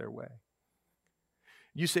sent their way.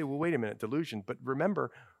 You say, well, wait a minute, delusion. But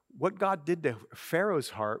remember, what God did to Pharaoh's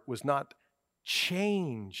heart was not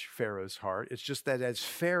change Pharaoh's heart. It's just that as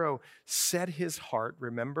Pharaoh set his heart,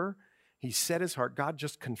 remember, he set his heart, God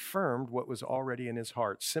just confirmed what was already in his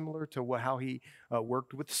heart, similar to how he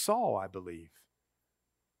worked with Saul, I believe.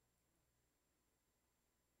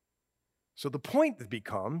 So the point that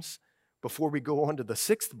becomes, before we go on to the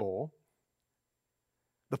sixth bowl,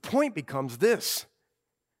 the point becomes this.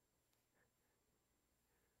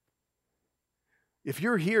 If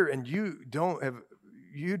you're here and you don't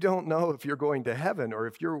know if you're going to heaven, or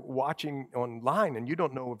if you're watching online and you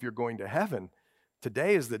don't know if you're going to heaven,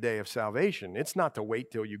 today is the day of salvation. It's not to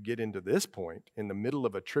wait till you get into this point in the middle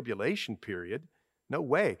of a tribulation period. No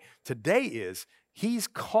way. Today is, he's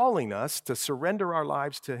calling us to surrender our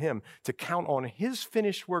lives to him, to count on his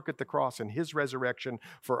finished work at the cross and his resurrection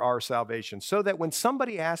for our salvation. So that when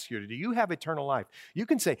somebody asks you, do you have eternal life? You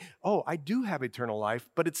can say, oh, I do have eternal life,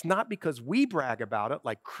 but it's not because we brag about it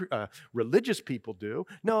like religious people do.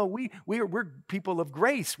 No, we're people of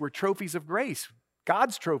grace. We're trophies of grace,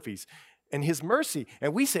 God's trophies and his mercy.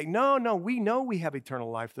 And we say, no, we know we have eternal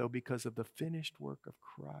life, though, because of the finished work of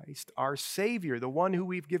Christ, our Savior, the one who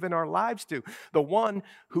we've given our lives to, the one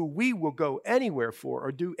who we will go anywhere for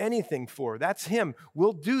or do anything for. That's him.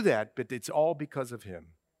 We'll do that, but it's all because of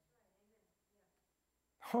him.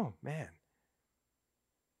 Oh, man.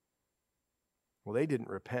 Well, they didn't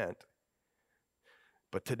repent.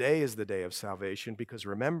 But today is the day of salvation, because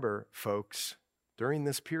remember, folks, during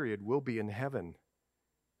this period, we'll be in heaven.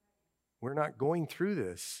 We're not going through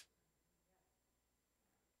this.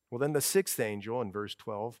 Well, then the sixth angel in verse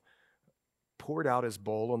 12 poured out his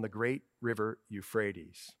bowl on the great river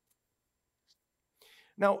Euphrates.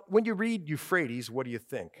 Now, when you read Euphrates, what do you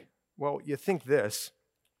think? Well, you think this.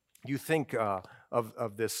 You think of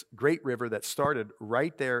this great river that started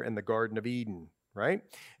right there in the Garden of Eden, right?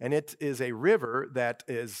 And it is a river that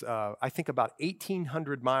is, I think, about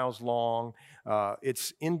 1,800 miles long.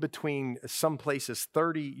 It's in between some places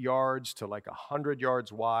 30 yards to like 100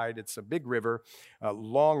 yards wide. It's a big river, a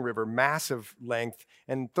long river, massive length,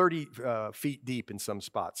 and 30 feet deep in some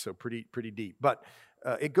spots, so pretty deep. But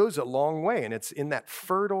it goes a long way, and it's in that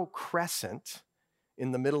fertile crescent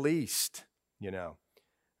in the Middle East, you know.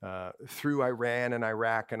 Through Iran and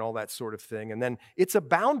Iraq and all that sort of thing. And then it's a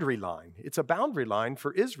boundary line. It's a boundary line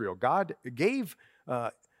for Israel. God gave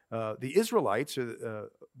the Israelites, or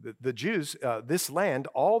the Jews, this land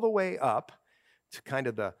all the way up to kind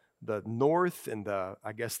of the north and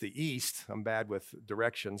the east. I'm bad with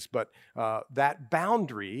directions, but that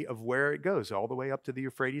boundary of where it goes all the way up to the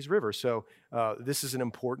Euphrates River. So this is an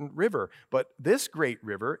important river. But this great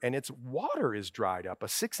river, and its water is dried up. A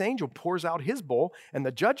sixth angel pours out his bowl, and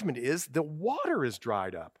the judgment is the water is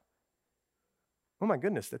dried up. Oh my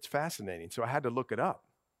goodness, that's fascinating. So I had to look it up.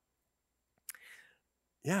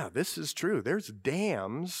 Yeah, this is true. There's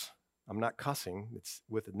dams. I'm not cussing, it's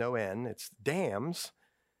with no N, it's dams.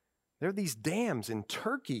 There are these dams in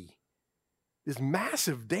Turkey, these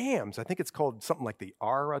massive dams. I think it's called something like the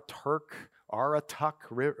Aratuk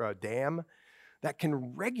Dam that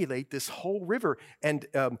can regulate this whole river. And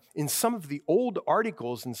in some of the old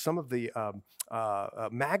articles in some of the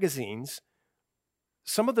magazines,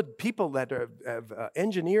 some of the people that have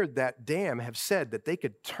engineered that dam have said that they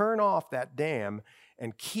could turn off that dam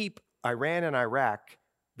and keep Iran and Iraq,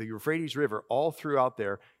 the Euphrates River, all throughout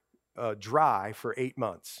there, dry for 8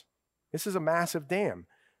 months. This is a massive dam.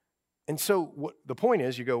 And so the point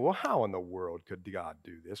is, you go, well, how in the world could God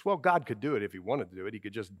do this? Well, God could do it if he wanted to do it. He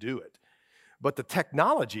could just do it. But the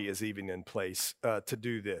technology is even in place to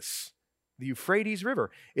do this. The Euphrates River,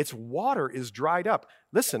 its water is dried up.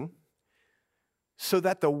 Listen, so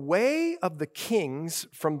that the way of the kings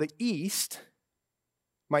from the east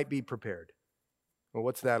might be prepared. Well,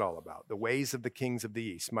 what's that all about? The ways of the kings of the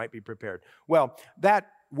east might be prepared. Well, that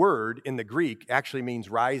word in the Greek actually means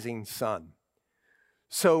rising sun.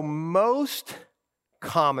 So most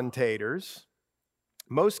commentators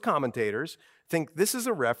think this is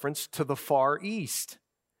a reference to the Far East,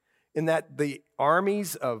 in that the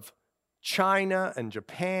armies of China and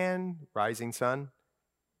Japan, rising sun,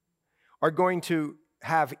 are going to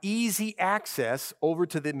have easy access over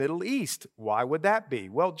to the Middle East. Why would that be?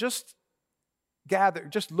 Well, just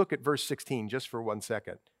look at verse 16 just for 1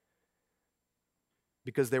 second.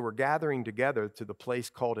 Because they were gathering together to the place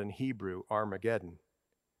called in Hebrew Armageddon.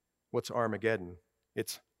 What's Armageddon?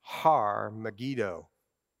 It's Har Megiddo,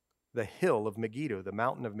 the hill of Megiddo, the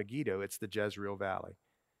mountain of Megiddo. It's the Jezreel Valley.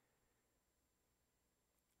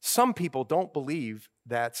 Some people don't believe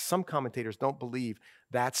that, some commentators don't believe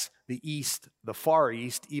that's the east, the Far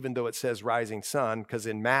East, even though it says rising sun, because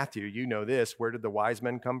in Matthew, you know this, where did the wise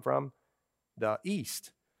men come from? The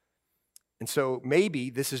east. And so maybe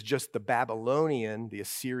this is just the Babylonian, the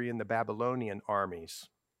Assyrian, the Babylonian armies.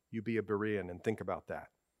 You be a Berean and think about that.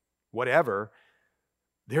 Whatever,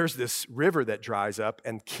 there's this river that dries up,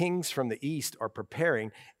 and kings from the east are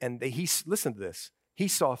preparing, and listen to this. He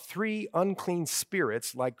saw 3 unclean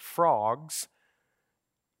spirits like frogs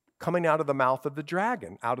coming out of the mouth of the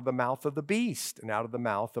dragon, out of the mouth of the beast, and out of the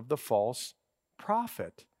mouth of the false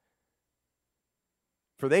prophet.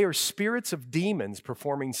 For they are spirits of demons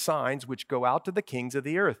performing signs which go out to the kings of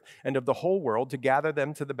the earth and of the whole world to gather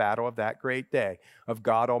them to the battle of that great day of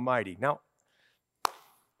God Almighty. Now,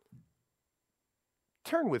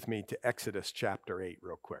 turn with me to Exodus chapter 8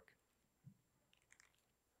 real quick.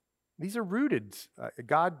 These are rooted.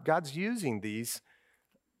 God's using these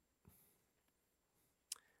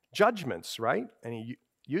judgments, right? And he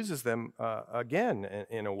uses them again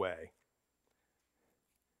in a way.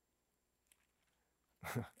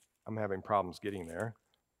 I'm having problems getting there.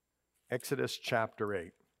 Exodus chapter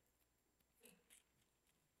 8.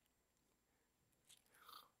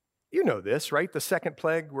 You know this, right? The second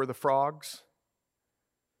plague were the frogs.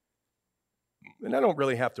 And I don't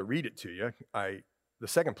really have to read it to you. The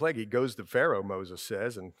second plague, he goes to Pharaoh, Moses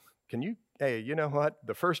says, and hey, you know what?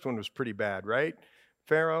 The first one was pretty bad, right?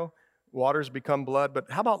 Pharaoh, waters become blood, but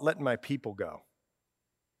how about letting my people go?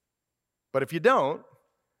 But if you don't,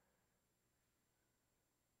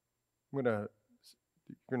 you're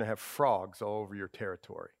going to have frogs all over your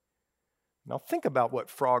territory. Now think about what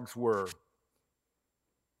frogs were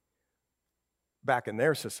back in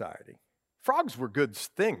their society. Frogs were good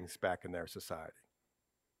things back in their society.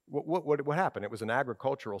 What happened? It was an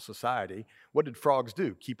agricultural society. What did frogs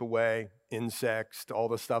do? Keep away insects, all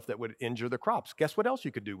the stuff that would injure the crops. Guess what else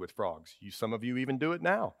you could do with frogs? Some of you even do it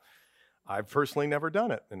now. I've personally never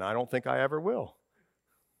done it, and I don't think I ever will.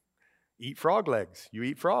 Eat frog legs. You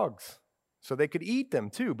eat frogs. So they could eat them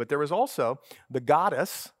too. But there was also the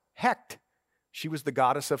goddess Hecht. She was the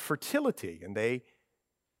goddess of fertility, and they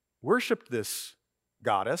worshiped this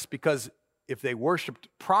goddess because if they worshiped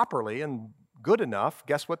properly and good enough,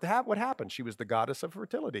 guess what happened? She was the goddess of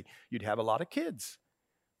fertility. You'd have a lot of kids.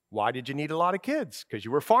 Why did you need a lot of kids? Because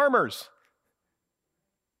you were farmers.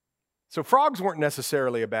 So frogs weren't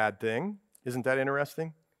necessarily a bad thing. Isn't that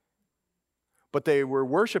interesting? But they were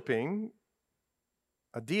worshiping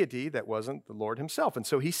a deity that wasn't the Lord himself. And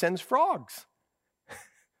so he sends frogs.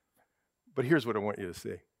 But here's what I want you to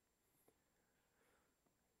see.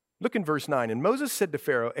 Look in verse 9. And Moses said to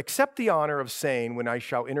Pharaoh, accept the honor of saying when I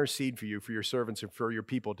shall intercede for you, for your servants, and for your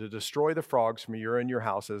people, to destroy the frogs from you and your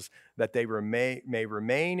houses, that they may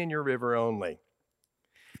remain in your river only.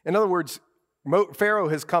 In other words, Pharaoh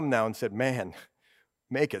has come now and said, man,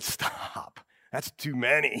 make it stop. That's too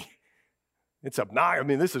many. It's obnoxious. I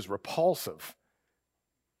mean, this is repulsive.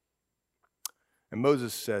 And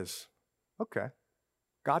Moses says, okay.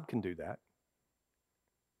 God can do that.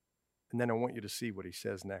 And then I want you to see what he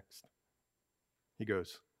says next. He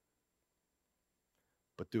goes,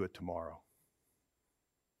 but do it tomorrow.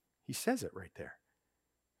 He says it right there.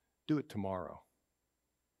 Do it tomorrow.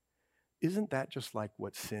 Isn't that just like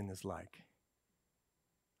what sin is like?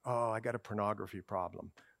 Oh, I got a pornography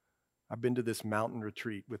problem. I've been to this mountain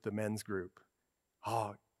retreat with the men's group.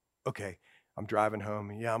 Oh, okay, I'm driving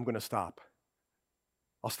home. Yeah, I'm going to stop.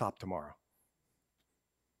 I'll stop tomorrow.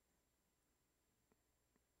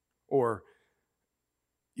 Or,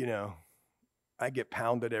 I get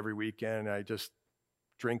pounded every weekend. I just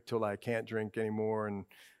drink till I can't drink anymore. And,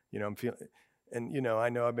 I'm feeling, and, I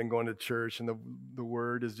know I've been going to church and the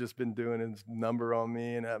word has just been doing its number on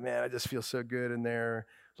me. And man, I just feel so good in there.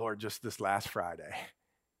 Lord, just this last Friday.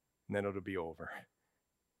 And then it'll be over.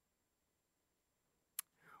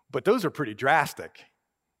 But those are pretty drastic.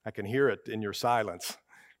 I can hear it in your silence.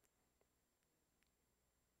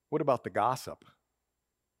 What about the gossip?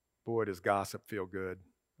 Boy, does gossip feel good.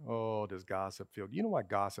 Oh, does gossip feel good? You know why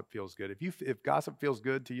gossip feels good? If gossip feels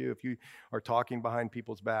good to you, if you are talking behind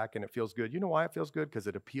people's back and it feels good, you know why it feels good? Because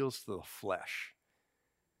it appeals to the flesh.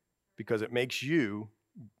 Because it makes you,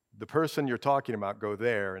 the person you're talking about, go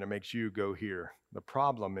there, and it makes you go here. The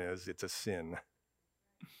problem is it's a sin.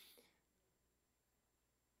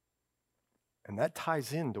 And that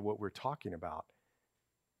ties into what we're talking about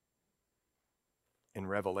in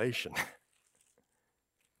Revelation.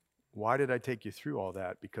 Why did I take you through all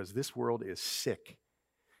that? Because this world is sick.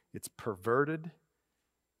 It's perverted.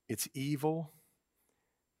 It's evil.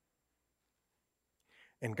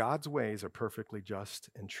 And God's ways are perfectly just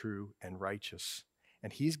and true and righteous.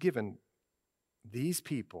 And he's given these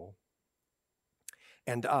people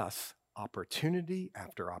and us opportunity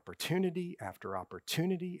after opportunity after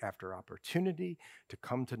opportunity after opportunity to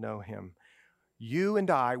come to know him. You and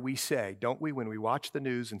I, we say, don't we, when we watch the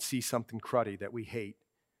news and see something cruddy that we hate,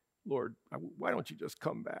 Lord, why don't you just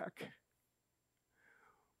come back?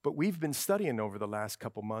 But we've been studying over the last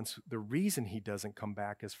couple months, the reason he doesn't come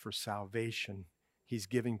back is for salvation. He's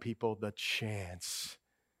giving people the chance.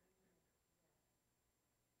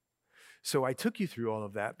 So I took you through all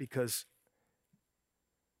of that because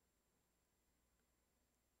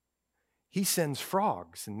he sends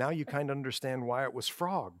frogs, and now you kind of understand why it was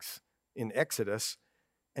frogs in Exodus,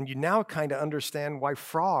 and you now kind of understand why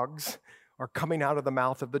frogs are coming out of the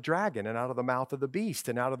mouth of the dragon and out of the mouth of the beast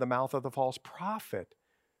and out of the mouth of the false prophet.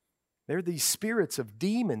 They're these spirits of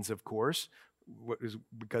demons, of course,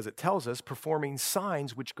 because it tells us, performing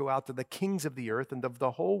signs which go out to the kings of the earth and of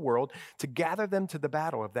the whole world to gather them to the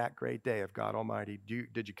battle of that great day of God Almighty.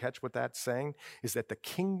 Did you catch what that's saying? Is that the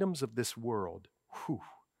kingdoms of this world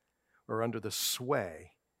are under the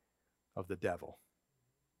sway of the devil.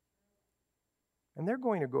 And they're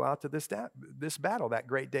going to go out to this battle, that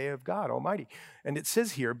great day of God Almighty. And it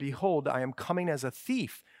says here, behold, I am coming as a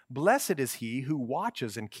thief. Blessed is he who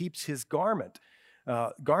watches and keeps his garments,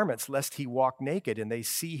 lest he walk naked and they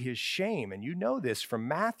see his shame. And you know this from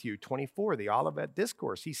Matthew 24, the Olivet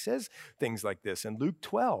Discourse. He says things like this in Luke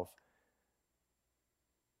 12.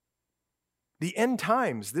 The end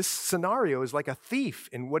times, this scenario is like a thief.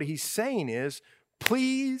 And what he's saying is,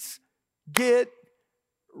 please get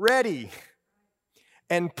ready.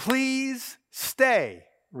 And please stay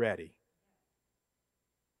ready.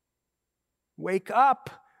 Wake up.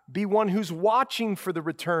 Be one who's watching for the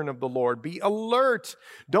return of the Lord. Be alert.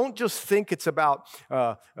 Don't just think it's about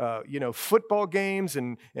football games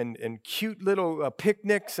and cute little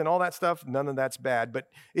picnics and all that stuff. None of that's bad. But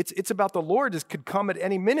it's about the Lord that could come at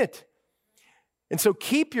any minute. And so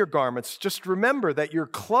keep your garments. Just remember that you're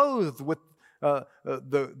clothed with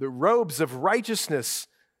the robes of righteousness.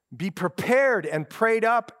 Be prepared and prayed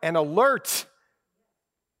up and alert.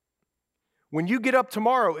 When you get up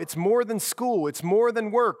tomorrow, it's more than school. It's more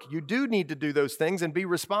than work. You do need to do those things and be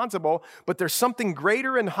responsible, but there's something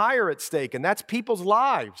greater and higher at stake, and that's people's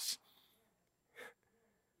lives.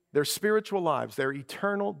 Their spiritual lives, their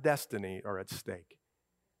eternal destiny are at stake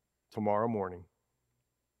tomorrow morning.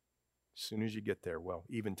 As soon as you get there, well,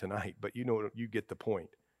 even tonight, but you get the point.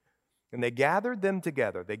 And they gathered them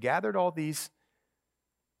together. They gathered all these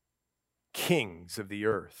kings of the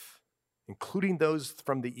earth, including those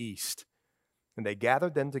from the east. And they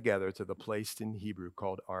gathered them together to the place in Hebrew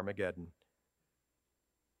called Armageddon.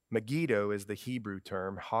 Megiddo is the Hebrew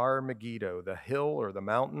term, Har Megiddo, the hill or the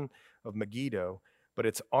mountain of Megiddo, but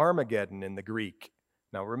it's Armageddon in the Greek.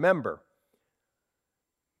 Now remember,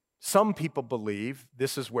 some people believe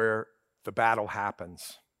this is where the battle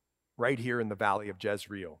happens, right here in the valley of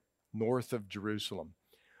Jezreel, north of Jerusalem.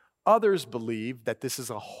 Others believe that this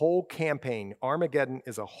is a whole campaign. Armageddon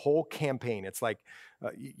is a whole campaign. It's like,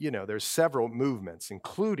 there's several movements,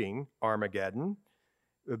 including Armageddon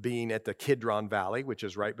being at the Kidron Valley, which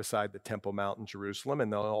is right beside the Temple Mount in Jerusalem,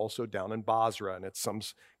 and then also down in Basra, and it's some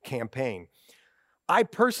campaign. I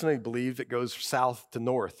personally believe it goes south to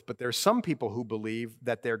north, but there's some people who believe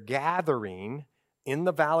that they're gathering in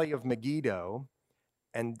the Valley of Megiddo,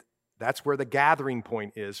 and that's where the gathering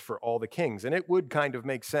point is for all the kings. And it would kind of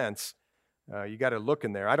make sense. You got to look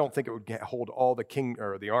in there. I don't think it would hold all the king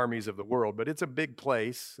or the armies of the world, but it's a big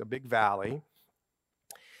place, a big valley.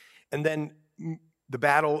 And then the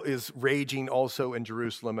battle is raging also in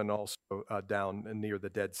Jerusalem and also down near the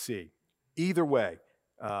Dead Sea. Either way,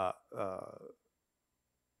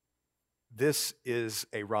 this is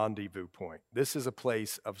a rendezvous point. This is a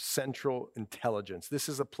place of central intelligence. This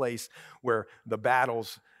is a place where the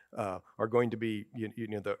battles are going to be,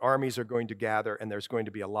 the armies are going to gather, and there's going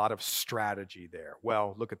to be a lot of strategy there.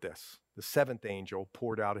 Well, look at this. The seventh angel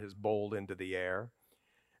poured out his bowl into the air,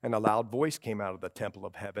 and a loud voice came out of the temple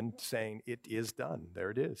of heaven saying, "It is done."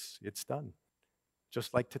 There it is. It's done.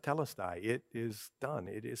 Just like Tetelestai, it is done.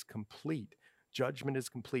 It is complete. Judgment is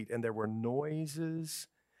complete. And there were noises,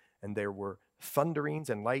 and there were thunderings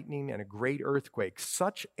and lightning and a great earthquake,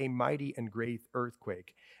 such a mighty and great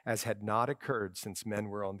earthquake as had not occurred since men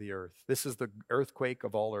were on the earth. This is the earthquake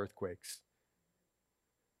of all earthquakes.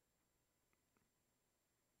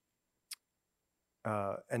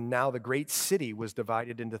 And now the great city was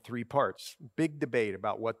divided into three parts. Big debate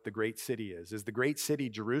about what the great city is. Is the great city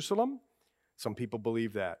Jerusalem? Some people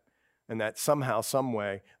believe that. And that somehow, some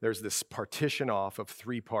way, there's this partition off of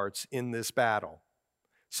three parts in this battle.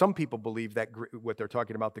 Some people believe that what they're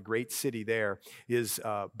talking about, the great city there, is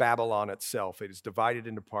Babylon itself. It is divided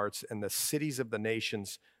into parts, and the cities of the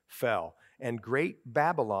nations fell. And great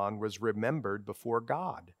Babylon was remembered before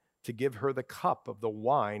God to give her the cup of the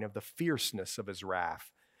wine of the fierceness of his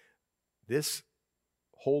wrath. This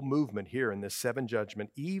whole movement here in this seven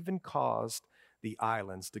judgment even caused the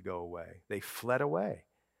islands to go away. They fled away,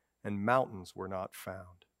 and mountains were not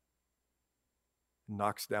found. It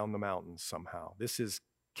knocks down the mountains somehow. This is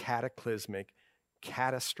cataclysmic,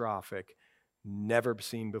 catastrophic, never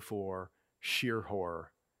seen before, sheer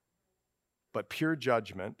horror. But pure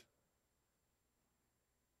judgment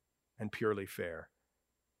and purely fair.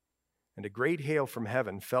 And a great hail from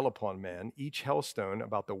heaven fell upon men, each hailstone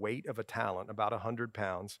about the weight of a talent, about 100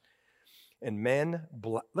 pounds. And men,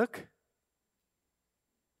 look,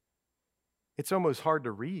 it's almost hard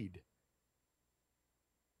to read.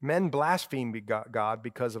 Men blasphemed God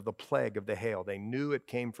because of the plague of the hail. They knew it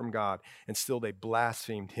came from God, and still they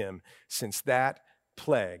blasphemed him, since that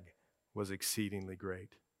plague was exceedingly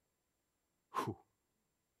great. Whew.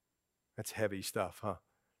 That's heavy stuff, huh?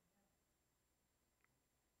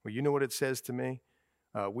 Well, you know what it says to me?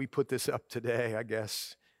 We put this up today, I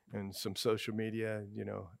guess, in some social media,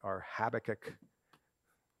 our Habakkuk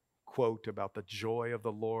quote about the joy of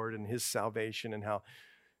the Lord and his salvation and how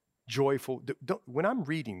joyful. When I'm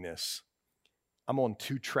reading this, I'm on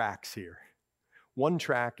two tracks here. One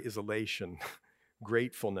track is elation,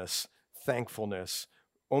 gratefulness, thankfulness,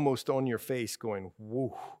 almost on your face going,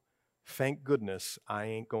 woo, thank goodness I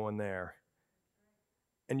ain't going there.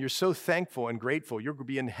 And you're so thankful and grateful. You'll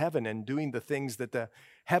be in heaven and doing the things that the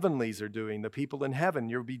heavenlies are doing. The people in heaven,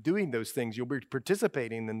 you'll be doing those things. You'll be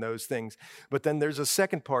participating in those things. But then there's a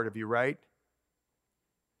second part of you, right?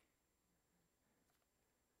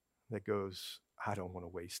 That goes, I don't want to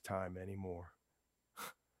waste time anymore.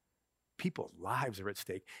 People's lives are at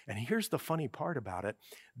stake. And here's the funny part about it.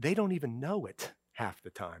 They don't even know it half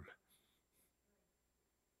the time.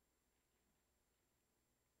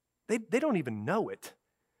 They don't even know it.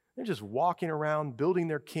 They're just walking around, building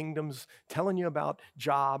their kingdoms, telling you about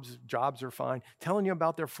jobs are fine, telling you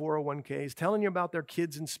about their 401ks, telling you about their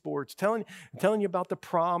kids in sports, telling you about the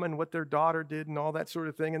prom and what their daughter did and all that sort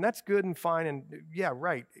of thing. And that's good and fine and yeah,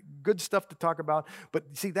 right, good stuff to talk about.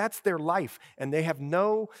 But see, that's their life. And they have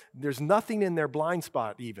there's nothing in their blind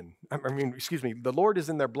spot even. The Lord is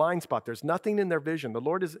in their blind spot. There's nothing in their vision. The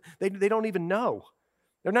Lord is, they don't even know.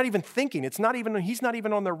 They're not even thinking. He's not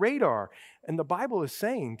even on their radar. And the Bible is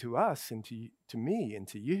saying to us and to me and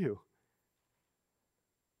to you,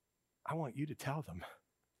 I want you to tell them.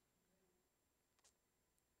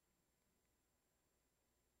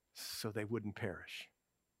 So they wouldn't perish.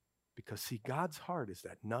 Because see, God's heart is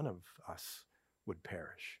that none of us would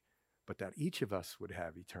perish, but that each of us would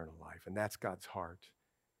have eternal life. And that's God's heart.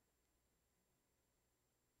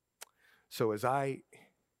 So as I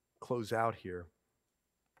close out here,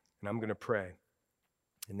 and I'm going to pray,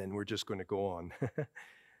 and then we're just going to go on.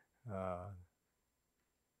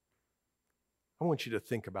 I want you to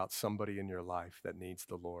think about somebody in your life that needs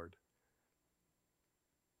the Lord,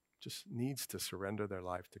 just needs to surrender their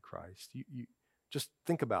life to Christ. You just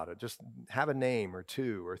think about it. Just have a name or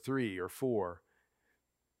two or three or four.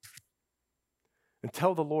 And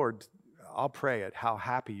tell the Lord, I'll pray it, how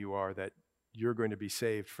happy you are that you're going to be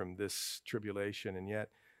saved from this tribulation, and yet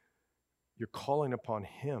you're calling upon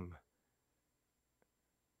Him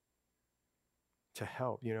to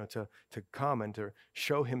help, to come and to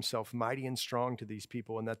show Himself mighty and strong to these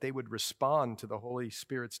people, and that they would respond to the Holy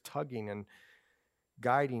Spirit's tugging and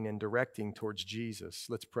guiding and directing towards Jesus.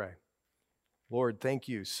 Let's pray. Lord, thank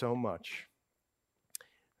you so much,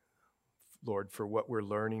 Lord, for what we're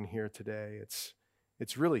learning here today.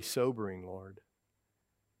 It's really sobering, Lord,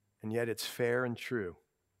 and yet it's fair and true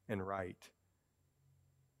and right.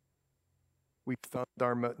 We've thumbed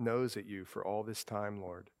our nose at you for all this time,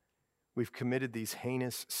 Lord. We've committed these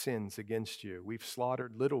heinous sins against you. We've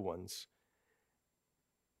slaughtered little ones.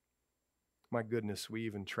 My goodness, we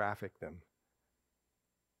even traffic them.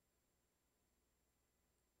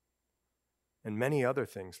 And many other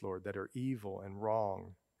things, Lord, that are evil and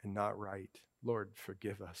wrong and not right. Lord,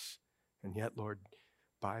 forgive us. And yet, Lord,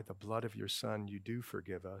 by the blood of your Son, you do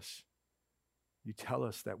forgive us. You tell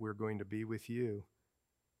us that we're going to be with you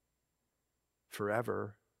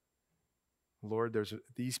forever. Lord, there's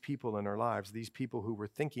these people in our lives, these people who we're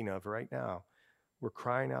thinking of right now. We're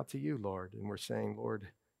crying out to you, Lord, and we're saying, Lord,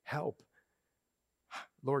 help.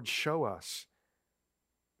 Lord, show us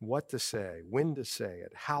what to say, when to say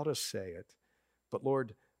it, how to say it. But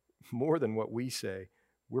Lord, more than what we say,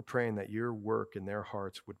 we're praying that your work in their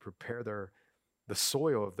hearts would prepare the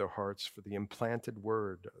soil of their hearts for the implanted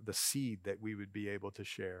word, the seed that we would be able to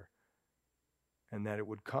share, and that it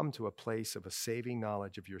would come to a place of a saving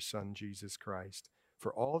knowledge of your Son, Jesus Christ.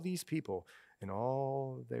 For all these people and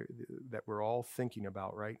all that we're all thinking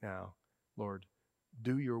about right now, Lord,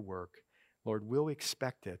 do your work. Lord, we'll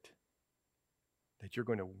expect it, that you're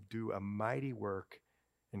going to do a mighty work,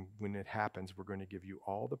 and when it happens, we're going to give you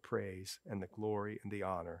all the praise and the glory and the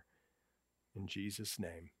honor. In Jesus'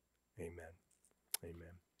 name, amen.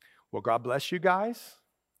 Amen. Well, God bless you guys,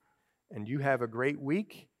 and you have a great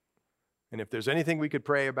week. And if there's anything we could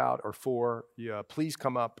pray about or for, please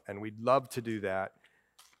come up, and we'd love to do that.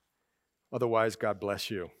 Otherwise, God bless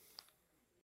you.